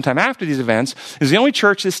 1863, sometime after these events, is the only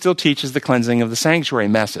church that still teaches the cleansing of the sanctuary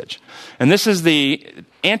message. And this is the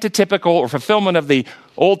antitypical or fulfillment of the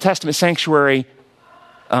Old Testament sanctuary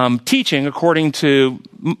teaching according to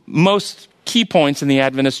most key points in the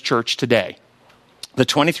Adventist church today. The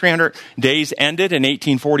 2300 days ended in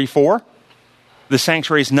 1844. The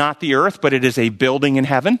sanctuary is not the earth, but it is a building in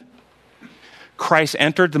heaven. Christ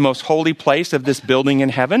entered the most holy place of this building in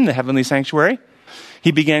heaven, the heavenly sanctuary.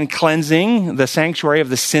 He began cleansing the sanctuary of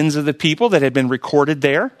the sins of the people that had been recorded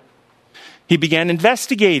there. He began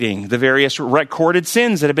investigating the various recorded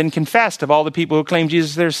sins that have been confessed of all the people who claim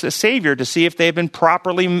Jesus as their Savior to see if they have been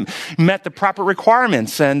properly met the proper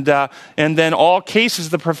requirements. And then all cases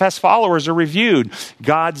of the professed followers are reviewed.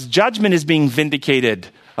 God's judgment is being vindicated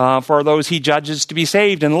for those he judges to be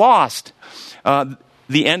saved and lost.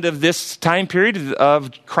 The end of this time period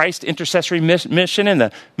of Christ's intercessory mission and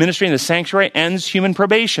the ministry in the sanctuary ends human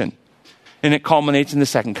probation. And it culminates in the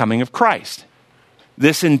second coming of Christ.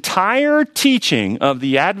 This entire teaching of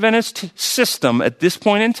the Adventist system at this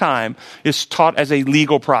point in time is taught as a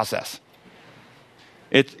legal process.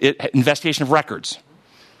 Investigation of records,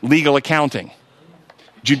 legal accounting,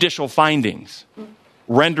 judicial findings,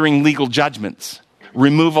 rendering legal judgments,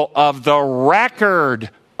 removal of the record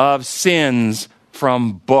of sins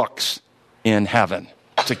from books in heaven.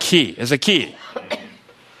 It's a key.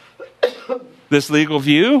 This legal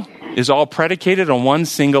view is all predicated on one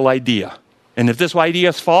single idea. And if this idea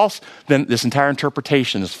is false, then this entire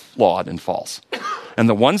interpretation is flawed and false. And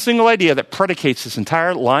the one single idea that predicates this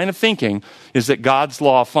entire line of thinking is that God's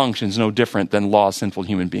law functions no different than laws sinful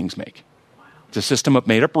human beings make. It's a system of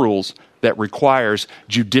made-up rules that requires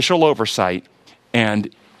judicial oversight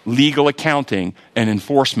and legal accounting and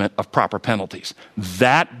enforcement of proper penalties.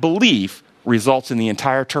 That belief results in the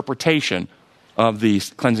entire interpretation of the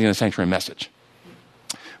cleansing of the sanctuary message.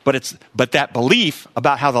 But that belief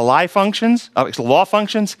about how the law functions,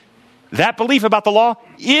 that belief about the law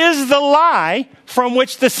is the lie from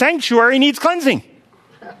which the sanctuary needs cleansing.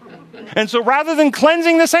 And so rather than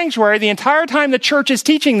cleansing the sanctuary, the entire time the church is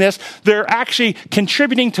teaching this, they're actually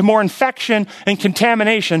contributing to more infection and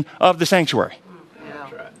contamination of the sanctuary.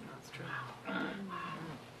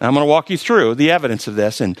 I'm going to walk you through the evidence of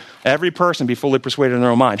this, and every person be fully persuaded in their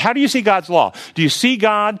own mind. How do you see God's law? Do you see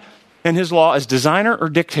God and his law as designer or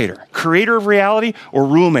dictator, creator of reality or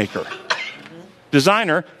rule maker?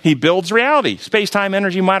 Designer, he builds reality, space, time,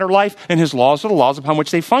 energy, matter, life, and his laws are the laws upon which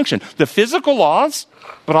they function. The physical laws,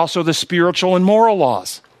 but also the spiritual and moral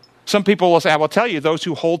laws. Some people will say, I will tell you, those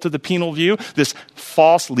who hold to the penal view, this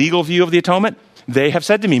false legal view of the atonement, they have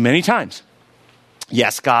said to me many times,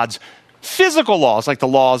 yes, God's physical laws, like the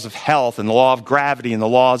laws of health and the law of gravity and the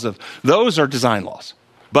laws of, those are design laws.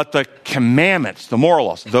 But the commandments, the moral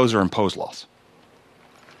laws, those are imposed laws.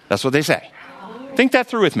 That's what they say. Think that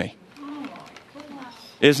through with me.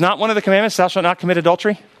 Is not one of the commandments, thou shalt not commit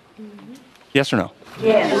adultery? Yes or no?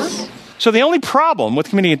 Yes. So the only problem with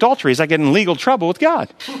committing adultery is I get in legal trouble with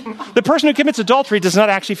God. The person who commits adultery does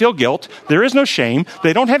not actually feel guilt. There is no shame.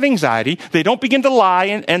 They don't have anxiety. They don't begin to lie,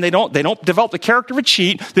 and they don't develop the character of a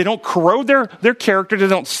cheat. They don't corrode their character. They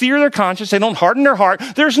don't sear their conscience. They don't harden their heart.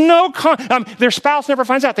 There's no, their spouse never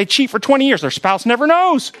finds out. They cheat for 20 years. Their spouse never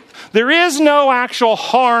knows. There is no actual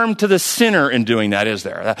harm to the sinner in doing that, is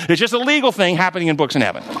there? It's just a legal thing happening in books in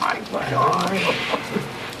heaven.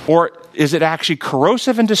 Or is it actually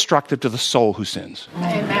corrosive and destructive to the soul who sins?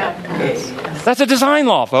 Amen. That's a design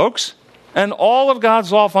law, folks. And all of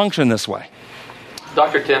God's law function this way.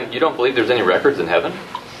 Dr. Tim, you don't believe there's any records in heaven?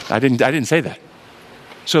 I didn't say that.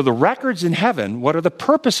 So the records in heaven, what are the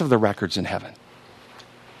purpose of the records in heaven?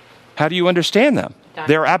 How do you understand them?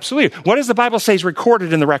 They're absolute. What does the Bible say is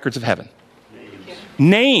recorded in the records of heaven?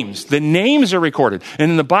 Names. The names are recorded. And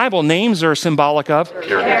in the Bible, names are symbolic of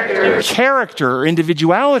character or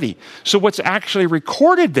individuality. So what's actually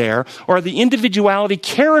recorded there are the individuality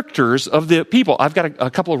characters of the people. I've got a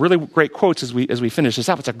couple of really great quotes as we finish this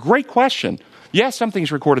up. It's a great question. Yes,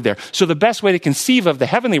 something's recorded there. So the best way to conceive of the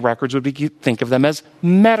heavenly records would be to think of them as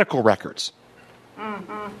medical records.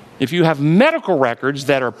 If you have medical records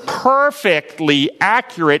that are perfectly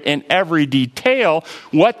accurate in every detail,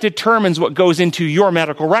 what determines what goes into your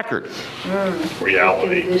medical record?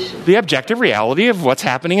 Reality. The objective reality of what's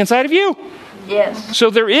happening inside of you. Yes.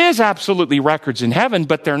 So there is absolutely records in heaven,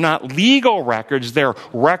 but they're not legal records. They're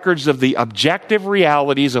records of the objective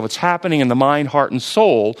realities of what's happening in the mind, heart, and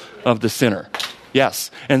soul of the sinner.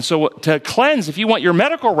 Yes. And so to cleanse, if you want your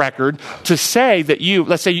medical record to say that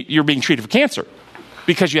let's say you're being treated for cancer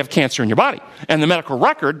because you have cancer in your body, and the medical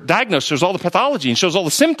record diagnoses all the pathology and shows all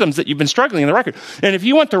the symptoms that you've been struggling in the record. And if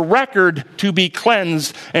you want the record to be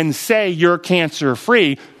cleansed and say you're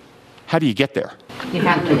cancer-free, how do you get there? You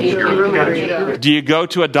have to be. Do you go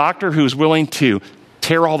to a doctor who's willing to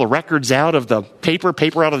tear all the records out of the paper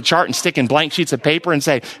out of the chart, and stick in blank sheets of paper and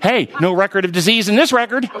say, hey, no record of disease in this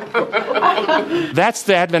record? That's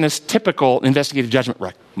the Adventist typical investigative judgment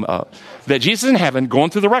that Jesus is in heaven going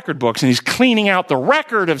through the record books, and he's cleaning out the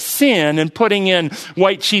record of sin and putting in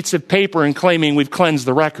white sheets of paper and claiming we've cleansed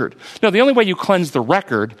the record. No, the only way you cleanse the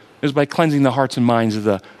record is by cleansing the hearts and minds of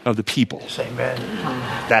the people. Amen.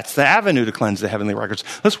 That's the avenue to cleanse the heavenly records.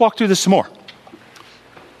 Let's walk through this some more.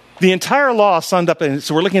 The entire law summed up in,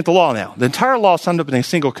 so we're looking at the law now. The entire law summed up in a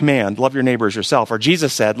single command, love your neighbor as yourself. Or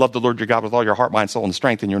Jesus said, love the Lord your God with all your heart, mind, soul, and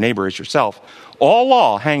strength, and your neighbor as yourself. All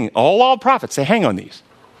law and prophets, they hang on these.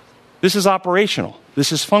 This is operational.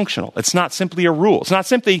 This is functional. It's not simply a rule. It's not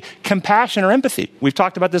simply compassion or empathy. We've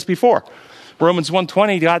talked about this before. Romans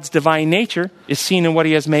 1:20, God's divine nature is seen in what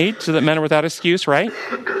he has made so that men are without excuse, right?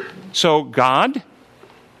 So God,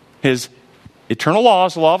 his eternal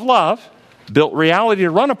laws, the law of love, built reality to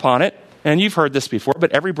run upon it. And you've heard this before,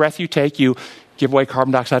 but every breath you take, you give away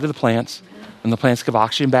carbon dioxide to the plants, and the plants give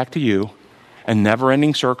oxygen back to you. A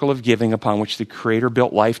never-ending circle of giving upon which the Creator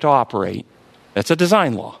built life to operate. That's a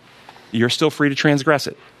design law. You're still free to transgress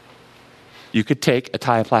it. You could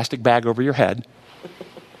tie a plastic bag over your head,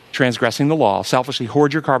 transgressing the law, selfishly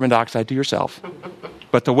hoard your carbon dioxide to yourself.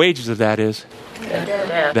 But the wages of that is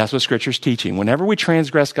death. That's what Scripture's teaching. Whenever we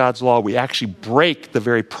transgress God's law, we actually break the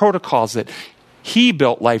very protocols that he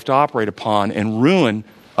built life to operate upon and ruin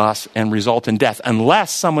us and result in death,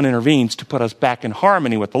 unless someone intervenes to put us back in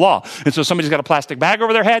harmony with the law. And so somebody's got a plastic bag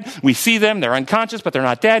over their head. We see them. They're unconscious, but they're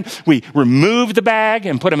not dead. We remove the bag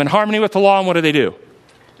and put them in harmony with the law, and what do?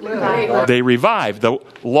 They revive. The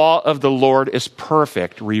law of the Lord is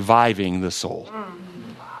perfect, reviving the soul.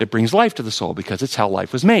 It brings life to the soul because it's how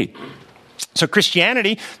life was made. So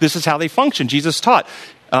Christianity, this is how they function. Jesus taught.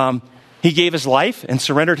 He gave his life and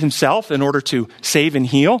surrendered himself in order to save and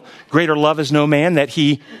heal. Greater love is no man that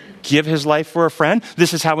he give his life for a friend.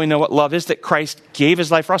 This is how we know what love is, that Christ gave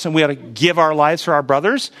his life for us, and we ought to give our lives for our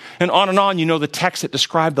brothers. And on, you know the text that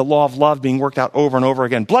described the law of love being worked out over and over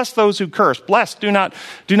again. Bless those who curse. Bless, do not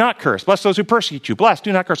curse. Bless those who persecute you. Bless,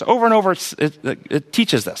 do not curse. Over and over, it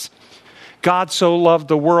teaches this. God so loved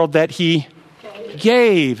the world that he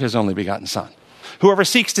gave his only begotten Son. Whoever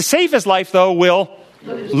seeks to save his life, though, will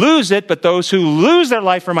lose it, but those who lose their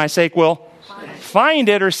life for my sake will find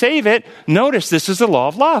it or save it. Notice this is the law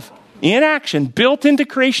of love in action, built into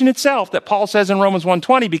creation itself, that Paul says in Romans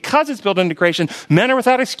 1:20, because it's built into creation, men are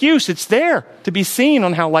without excuse. It's there to be seen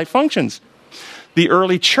on how life functions. The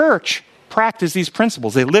early church practiced these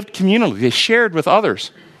principles. They lived communally. They shared with others.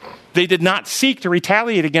 They did not seek to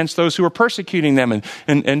retaliate against those who were persecuting them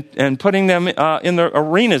and putting them in the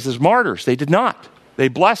arenas as martyrs. They did not. They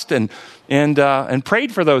blessed and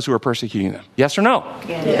prayed for those who were persecuting them. Yes or no?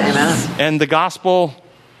 Yes. And the gospel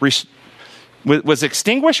was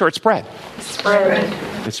extinguished, or it spread?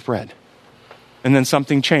 It spread. And then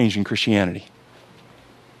something changed in Christianity.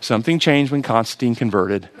 Something changed when Constantine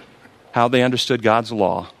converted, how they understood God's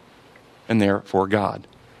law and therefore God.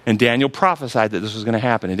 And Daniel prophesied that this was going to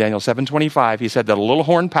happen. In Daniel 7:25, he said that a little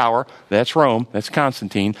horn power, that's Rome, that's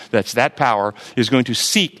Constantine, that's that power, is going to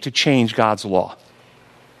seek to change God's law.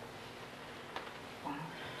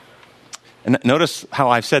 And notice how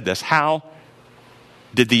I've said this. How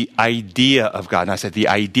did the idea of God, and I said the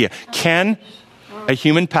idea, can a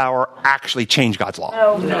human power actually change God's law?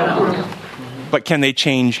 No. But can they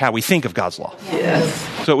change how we think of God's law? Yes.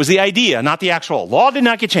 So it was the idea, not the actual law. Did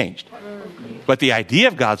not get changed. But the idea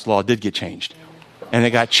of God's law did get changed. And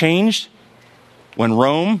it got changed when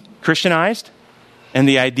Rome Christianized, and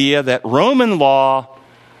the idea that Roman law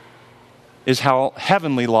is how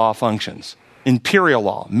heavenly law functions. Imperial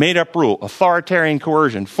law, made-up rule, authoritarian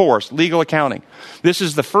coercion, force, legal accounting. This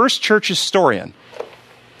is the first church historian,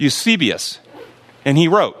 Eusebius, and he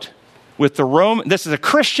wrote, this is a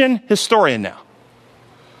Christian historian now.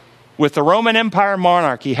 With the Roman Empire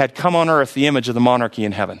monarchy had come on earth the image of the monarchy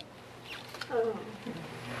in heaven.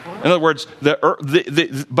 In other words,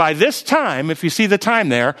 by this time, if you see the time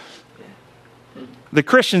there, the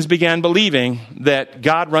Christians began believing that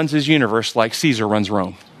God runs his universe like Caesar runs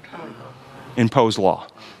Rome. Imposed law,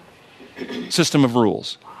 system of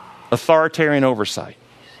rules, authoritarian oversight,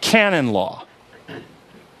 canon law,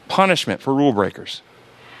 punishment for rule breakers.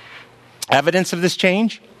 Evidence of this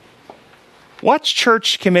change? What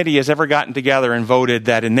church committee has ever gotten together and voted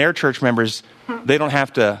that in their church members, they don't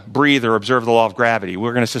have to breathe or observe the law of gravity?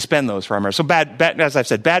 We're going to suspend those for our members. So as I've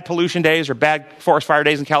said, bad pollution days or bad forest fire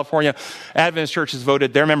days in California, Adventist churches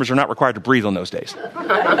voted their members are not required to breathe on those days.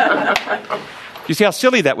 You see how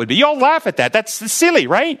silly that would be? You all laugh at that. That's silly,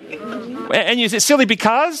 right? And is it silly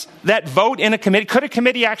because that vote in a committee, could a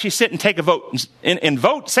committee actually sit and take a vote and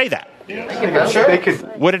vote, say that? They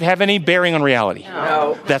could. Would it have any bearing on reality?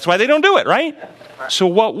 No. That's why they don't do it, right? So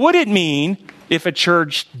what would it mean if a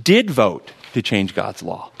church did vote to change God's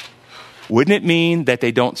law? Wouldn't it mean that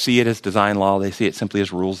they don't see it as design law? They see it simply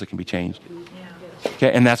as rules that can be changed.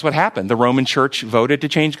 Okay, and that's what happened. The Roman church voted to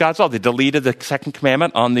change God's law. They deleted the second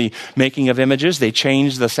commandment on the making of images. They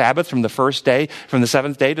changed the Sabbath from the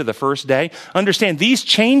seventh day to the first day. Understand, these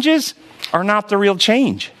changes are not the real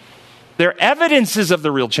change. They're evidences of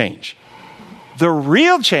the real change. The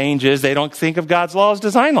real change is they don't think of God's law as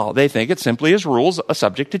design law. They think it simply as rules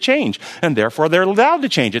subject to change. And therefore, they're allowed to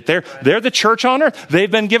change it. They're the church on earth. They've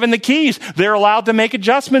been given the keys. They're allowed to make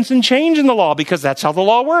adjustments and change in the law because that's how the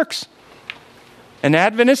law works. And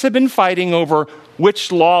Adventists have been fighting over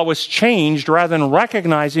which law was changed rather than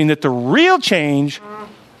recognizing that the real change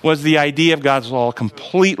was the idea of God's law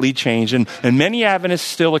completely changed. And many Adventists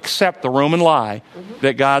still accept the Roman lie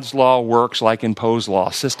that God's law works like imposed law,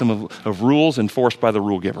 a system of rules enforced by the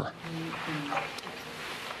rule giver.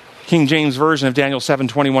 King James Version of Daniel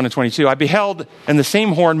 7:21 and 22. I beheld, and the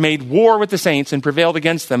same horn made war with the saints and prevailed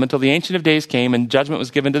against them until the Ancient of Days came, and judgment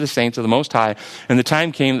was given to the saints of the Most High, and the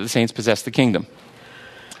time came that the saints possessed the kingdom.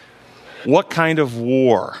 What kind of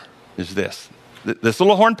war is this? This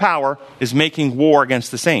little horn power is making war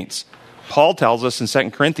against the saints. Paul tells us in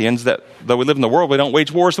 2 Corinthians that though we live in the world, we don't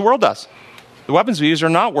wage war as the world does. The weapons we use are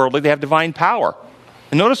not worldly, they have divine power.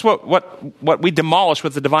 And notice what we demolish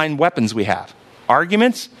with the divine weapons we have.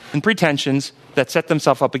 Arguments and pretensions that set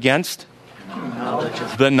themselves up against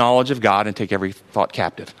the knowledge of God and take every thought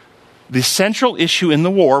captive. The central issue in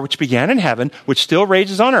the war, which began in heaven, which still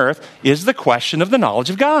rages on earth, is the question of the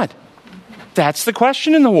knowledge of God. That's the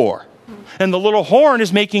question in the war. And the little horn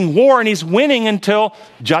is making war, and he's winning until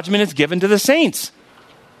judgment is given to the saints.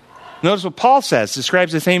 Notice what Paul says,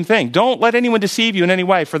 describes the same thing. Don't let anyone deceive you in any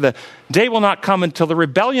way, for the day will not come until the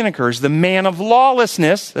rebellion occurs. The man of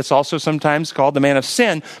lawlessness, that's also sometimes called the man of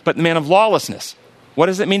sin, but the man of lawlessness. What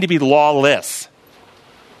does it mean to be lawless?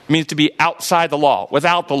 It means to be outside the law,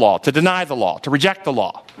 without the law, to deny the law, to reject the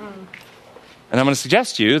law. And I'm going to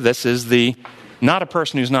suggest to you, this is not a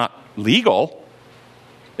person who's not legal.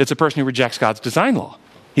 It's a person who rejects God's design law.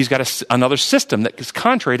 He's got another system that is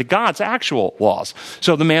contrary to God's actual laws.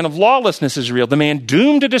 So the man of lawlessness is real. The man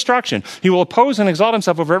doomed to destruction. He will oppose and exalt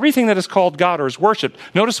himself over everything that is called God or is worshipped.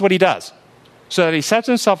 Notice what he does. So that he sets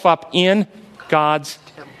himself up in God's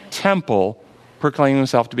temple, proclaiming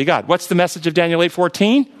himself to be God. What's the message of Daniel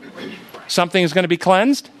 8:14? Something is going to be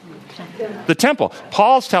cleansed. The temple.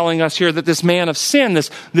 Paul's telling us here that this man of sin,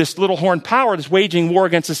 this little horn power that's waging war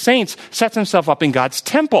against the saints, sets himself up in God's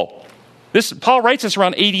temple. Paul writes this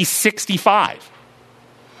around AD 65.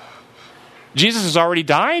 Jesus has already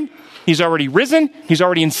died. He's already risen. He's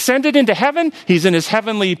already ascended into heaven. He's in his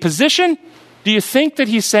heavenly position. Do you think that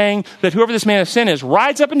he's saying that whoever this man of sin is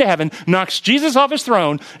rides up into heaven, knocks Jesus off his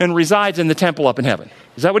throne, and resides in the temple up in heaven?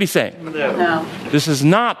 Is that what he's saying? No. This is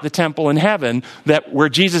not the temple in heaven where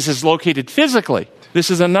Jesus is located physically.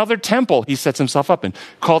 This is another temple he sets himself up in,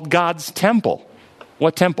 called God's temple.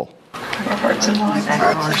 What temple? Our hearts and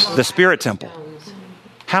minds. The Spirit temple.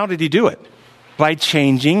 How did he do it? By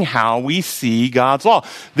changing how we see God's law.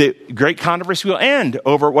 The great controversy will end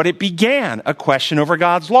over what it began, a question over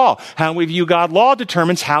God's law. How we view God's law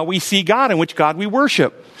determines how we see God and which God we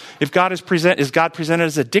worship. If God is God presented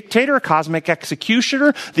as a dictator, a cosmic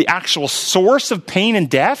executioner, the actual source of pain and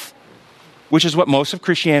death, which is what most of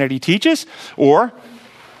Christianity teaches,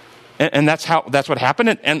 and that's what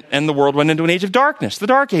happened, and the world went into an age of darkness, the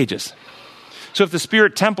Dark Ages. So if the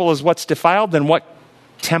Spirit temple is what's defiled, then what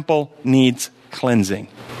temple needs cleansing?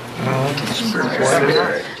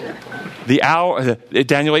 The hour,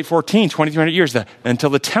 Daniel 8:14, 2,300 years,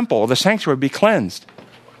 until the temple or the sanctuary would be cleansed.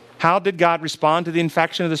 How did God respond to the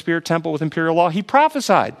infection of the Spirit temple with imperial law? He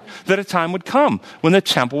prophesied that a time would come when the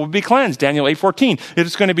temple would be cleansed. Daniel 8:14. It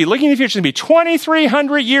is going to be, looking in the future, it's going to be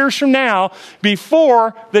 2,300 years from now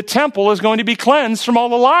before the temple is going to be cleansed from all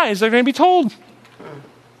the lies that are going to be told.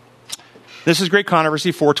 This is great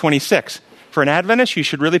controversy 426. For an Adventist, you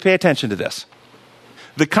should really pay attention to this.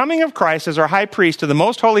 The coming of Christ as our high priest to the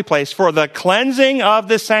most holy place for the cleansing of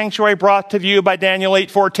the sanctuary brought to view by Daniel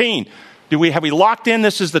 8:14. Have we locked in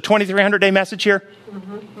this is the 2300-day message here?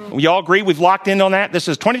 Mm-hmm. We all agree we've locked in on that? This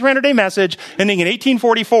is 2300-day message ending in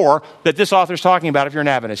 1844 that this author's talking about if you're an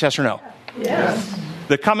Adventist. Yes or no? Yes.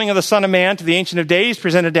 The coming of the Son of Man to the Ancient of Days,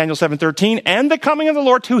 presented Daniel 7:13, and the coming of the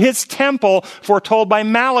Lord to his temple, foretold by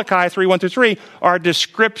Malachi 3:1-3, are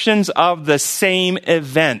descriptions of the same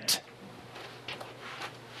event.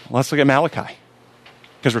 Let's look at Malachi,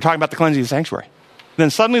 because we're talking about the cleansing of the sanctuary. Then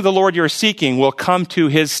suddenly the Lord you're seeking will come to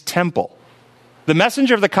his temple. The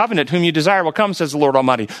messenger of the covenant whom you desire will come, says the Lord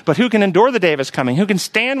Almighty. But who can endure the day of his coming? Who can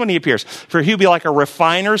stand when he appears? For he'll be like a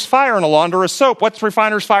refiner's fire and a launderer's soap. What's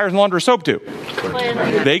refiner's fire and launderer's soap do?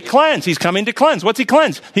 Cleanse. They cleanse. He's coming to cleanse. What's he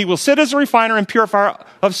cleanse? He will sit as a refiner and purifier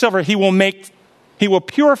of silver. He will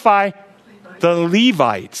purify the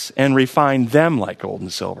Levites and refine them like gold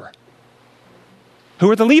and silver. Who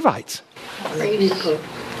are the Levites?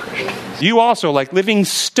 You also, like living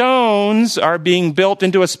stones, are being built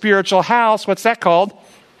into a spiritual house. What's that called?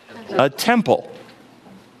 A temple.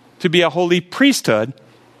 To be a holy priesthood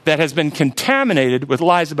that has been contaminated with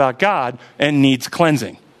lies about God and needs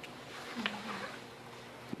cleansing.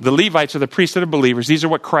 The Levites are the priesthood of believers. These are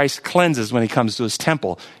what Christ cleanses when he comes to his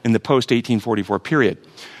temple in the post-1844 period.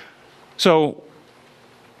 So,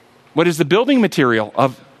 what is the building material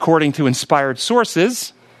according to inspired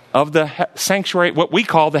sources of the sanctuary, what we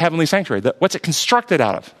call the heavenly sanctuary? What's it constructed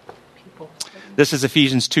out of? This is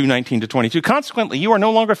Ephesians 2:19-22. Consequently, you are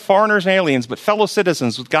no longer foreigners and aliens, but fellow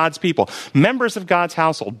citizens with God's people, members of God's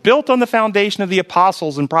household, built on the foundation of the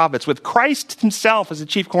apostles and prophets, with Christ himself as the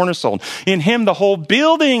chief cornerstone. In him, the whole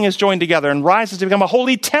building is joined together and rises to become a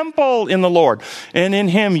holy temple in the Lord. And in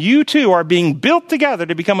him, you too are being built together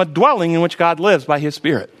to become a dwelling in which God lives by his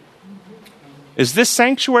Spirit. Is this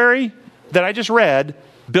sanctuary that I just read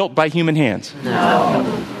built by human hands?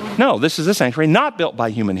 No, this is a sanctuary not built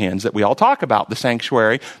by human hands that we all talk about. The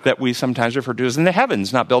sanctuary that we sometimes refer to as in the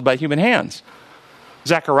heavens, not built by human hands.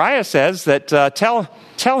 Zechariah says that,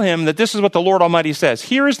 tell him that this is what the Lord Almighty says.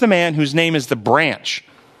 Here is the man whose name is the branch.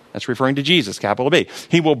 That's referring to Jesus, capital B.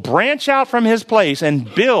 He will branch out from his place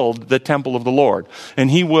and build the temple of the Lord. And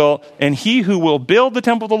he who will build the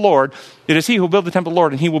temple of the Lord, it is he who will build the temple of the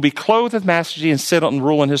Lord, and he will be clothed with majesty and sit and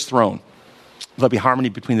rule on his throne. There'll be harmony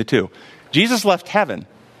between the two. Jesus left heaven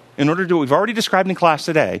in order to do what we've already described in class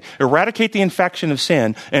today, eradicate the infection of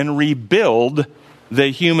sin, and rebuild the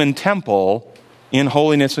human temple in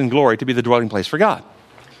holiness and glory to be the dwelling place for God.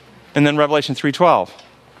 And then Revelation 3:12.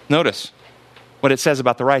 Notice what it says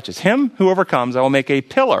about the righteous. Him who overcomes, I will make a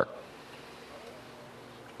pillar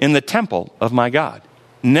in the temple of my God.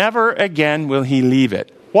 Never again will he leave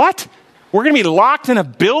it. What? We're going to be locked in a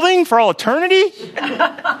building for all eternity?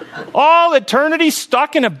 All eternity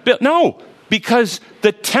stuck in a building? No, because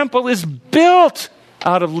the temple is built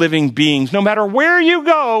out of living beings. No matter where you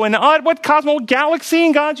go in what cosmos galaxy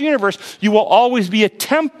in God's universe, you will always be a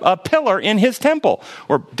pillar in his temple.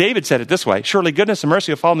 Or David said it this way, surely goodness and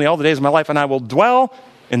mercy will follow me all the days of my life, and I will dwell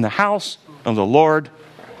in the house of the Lord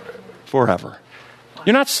forever.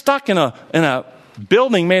 You're not stuck in a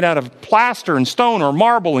building made out of plaster and stone or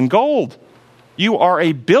marble and gold. You are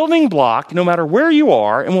a building block no matter where you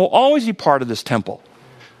are and will always be part of this temple.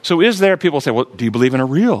 So people say, well, do you believe in a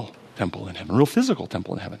real temple in heaven, a real physical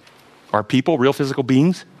temple in heaven? Are people real physical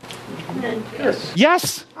beings?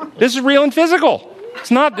 Yes. This is real and physical. It's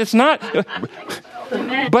not,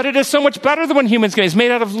 but it is so much better than when humans get. It's made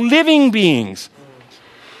out of living beings.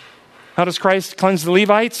 How does Christ cleanse the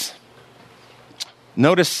Levites?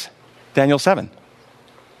 Notice Daniel 7.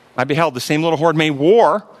 I beheld the same little horde made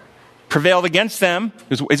war, prevailed against them,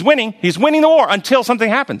 is winning. He's winning the war until something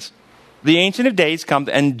happens. The Ancient of Days comes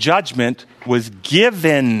and judgment was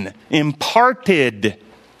given, imparted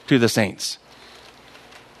to the saints.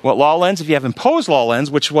 What law lens? If you have imposed law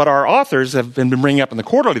lens, which what our authors have been bringing up in the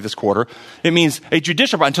quarterly this quarter, it means a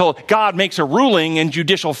judicial, until God makes a ruling in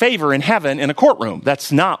judicial favor in heaven in a courtroom.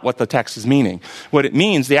 That's not what the text is meaning. What it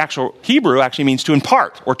means, the actual Hebrew actually means to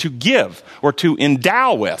impart or to give or to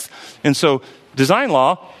endow with. And so design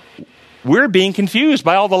law, we're being confused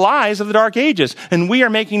by all the lies of the Dark Ages, and we are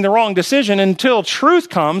making the wrong decision until truth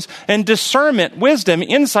comes and discernment, wisdom,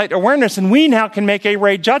 insight, awareness, and we now can make a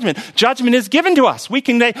right judgment. Judgment is given to us. We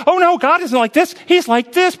can say, oh no, God isn't like this. He's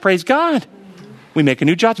like this. Praise God. We make a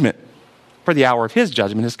new judgment, for the hour of his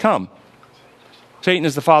judgment has come. Satan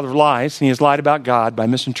is the father of lies, and he has lied about God by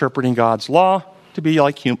misinterpreting God's law to be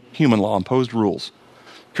like human law, imposed rules.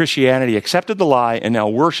 Christianity accepted the lie and now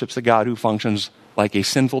worships the God who functions like a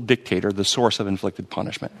sinful dictator, the source of inflicted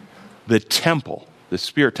punishment. The temple, the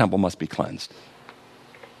spirit temple, must be cleansed.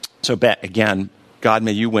 So again, God,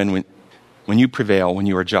 may you win when you prevail, when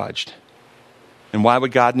you are judged. And why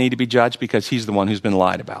would God need to be judged? Because he's the one who's been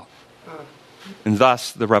lied about. And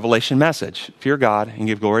thus, the revelation message, fear God and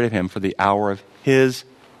give glory to him, for the hour of his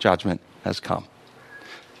judgment has come.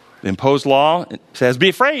 The imposed law says, be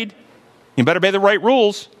afraid. You better obey the right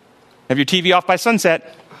rules. Have your TV off by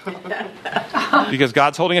sunset. Because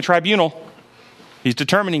God's holding a tribunal. He's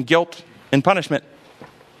determining guilt and punishment.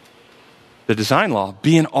 The design law,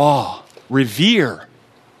 be in awe, revere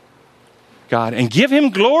God, and give him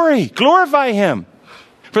glory. Glorify him.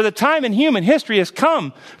 For the time in human history has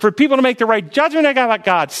come for people to make the right judgment about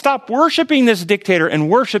God. Stop worshiping this dictator and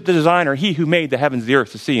worship the designer, he who made the heavens, the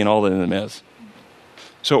earth, the sea, and all that in them is.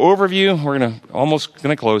 So overview, we're almost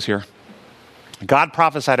going to close here. God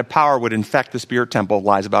prophesied a power would infect the spirit temple,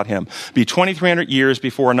 lies about him. Be 2,300 years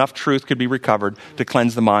before enough truth could be recovered to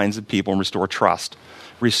cleanse the minds of people and restore trust.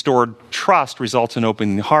 Restored trust results in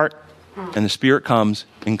opening the heart, and the Spirit comes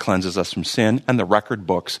and cleanses us from sin, and the record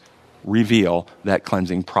books reveal that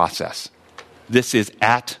cleansing process. This is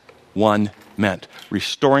at one meant,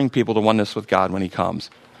 restoring people to oneness with God when he comes.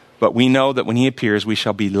 But we know that when he appears, we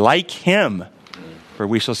shall be like him, for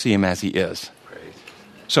we shall see him as he is.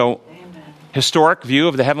 So, historic view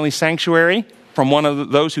of the heavenly sanctuary from one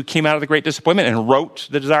of those who came out of the great disappointment and wrote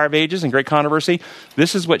The Desire of Ages and Great Controversy.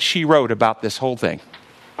 This is what she wrote about this whole thing.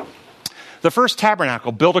 The first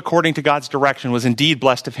tabernacle, built according to God's direction, was indeed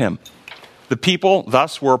blessed of him. The people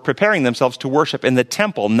thus were preparing themselves to worship in the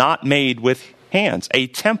temple not made with hands, a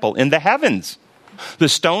temple in the heavens. The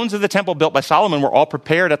stones of the temple built by Solomon were all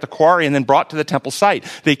prepared at the quarry and then brought to the temple site.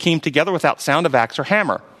 They came together without sound of axe or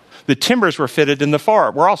hammer. The timbers were also fitted in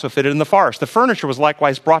the forest. The furniture was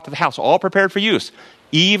likewise brought to the house, all prepared for use.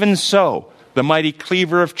 Even so, the mighty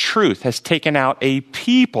cleaver of truth has taken out a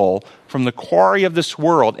people from the quarry of this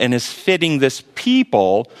world and is fitting this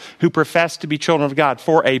people who profess to be children of God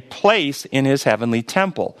for a place in his heavenly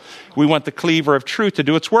temple. We want the cleaver of truth to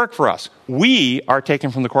do its work for us. We are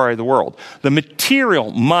taken from the quarry of the world. The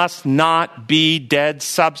material must not be dead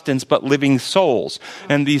substance, but living souls.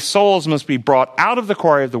 And these souls must be brought out of the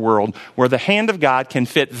quarry of the world where the hand of God can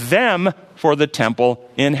fit them for the temple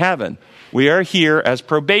in heaven. We are here as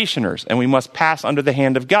probationers, and we must pass under the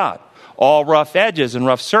hand of God. All rough edges and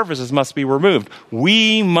rough surfaces must be removed.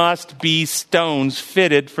 We must be stones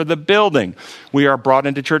fitted for the building. We are brought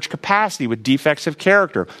into church capacity with defects of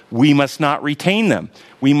character. We must not retain them.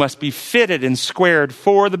 We must be fitted and squared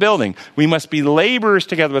for the building. We must be laborers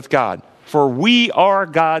together with God, for we are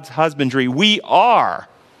God's husbandry. We are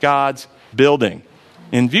God's building.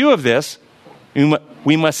 In view of this,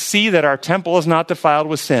 we must see that our temple is not defiled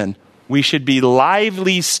with sin. We should be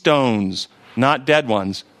lively stones, not dead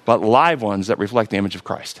ones, but live ones that reflect the image of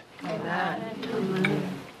Christ. Amen.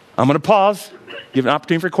 I'm going to pause, give an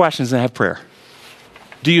opportunity for questions, and have prayer.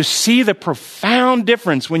 Do you see the profound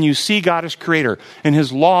difference when you see God as creator and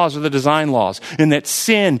his laws are the design laws, and that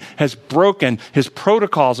sin has broken his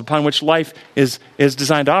protocols upon which life is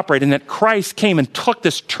designed to operate, and that Christ came and took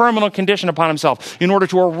this terminal condition upon himself in order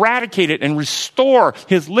to eradicate it and restore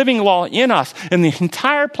his living law in us. And the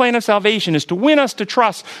entire plan of salvation is to win us to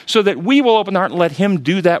trust so that we will open the heart and let him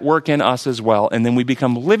do that work in us as well. And then we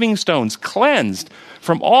become living stones, cleansed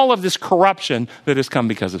from all of this corruption that has come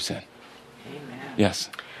because of sin. Yes.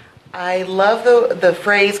 I love the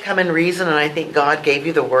phrase come and reason, and I think God gave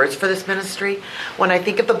you the words for this ministry. When I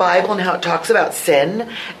think of the Bible and how it talks about sin,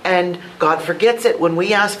 and God forgets it, when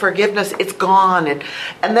we ask forgiveness, it's gone.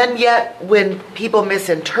 And then yet, when people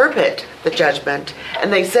misinterpret the judgment,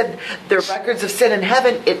 and they said there are records of sin in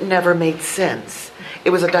heaven, it never made sense. It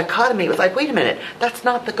was a dichotomy. It was like, wait a minute, that's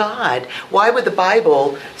not the God. Why would the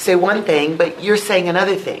Bible say one thing, but you're saying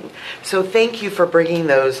another thing? So thank you for bringing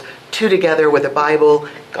those two together with the Bible.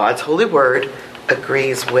 God's holy word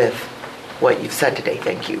agrees with what you've said today.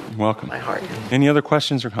 Thank you. Welcome. My heart. Any other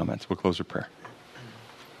questions or comments? We'll close with prayer.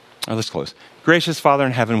 Let's close. Gracious Father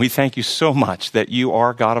in heaven, we thank you so much that you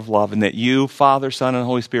are God of love and that you, Father, Son, and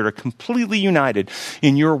Holy Spirit are completely united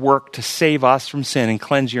in your work to save us from sin and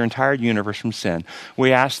cleanse your entire universe from sin.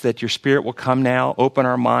 We ask that your Spirit will come now, open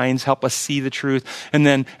our minds, help us see the truth, and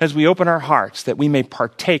then as we open our hearts, that we may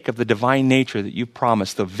partake of the divine nature that you've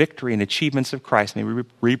promised, the victory and achievements of Christ may be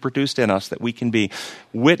reproduced in us, that we can be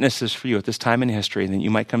witnesses for you at this time in history, and that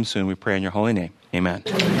you might come soon. We pray in your holy name. Amen.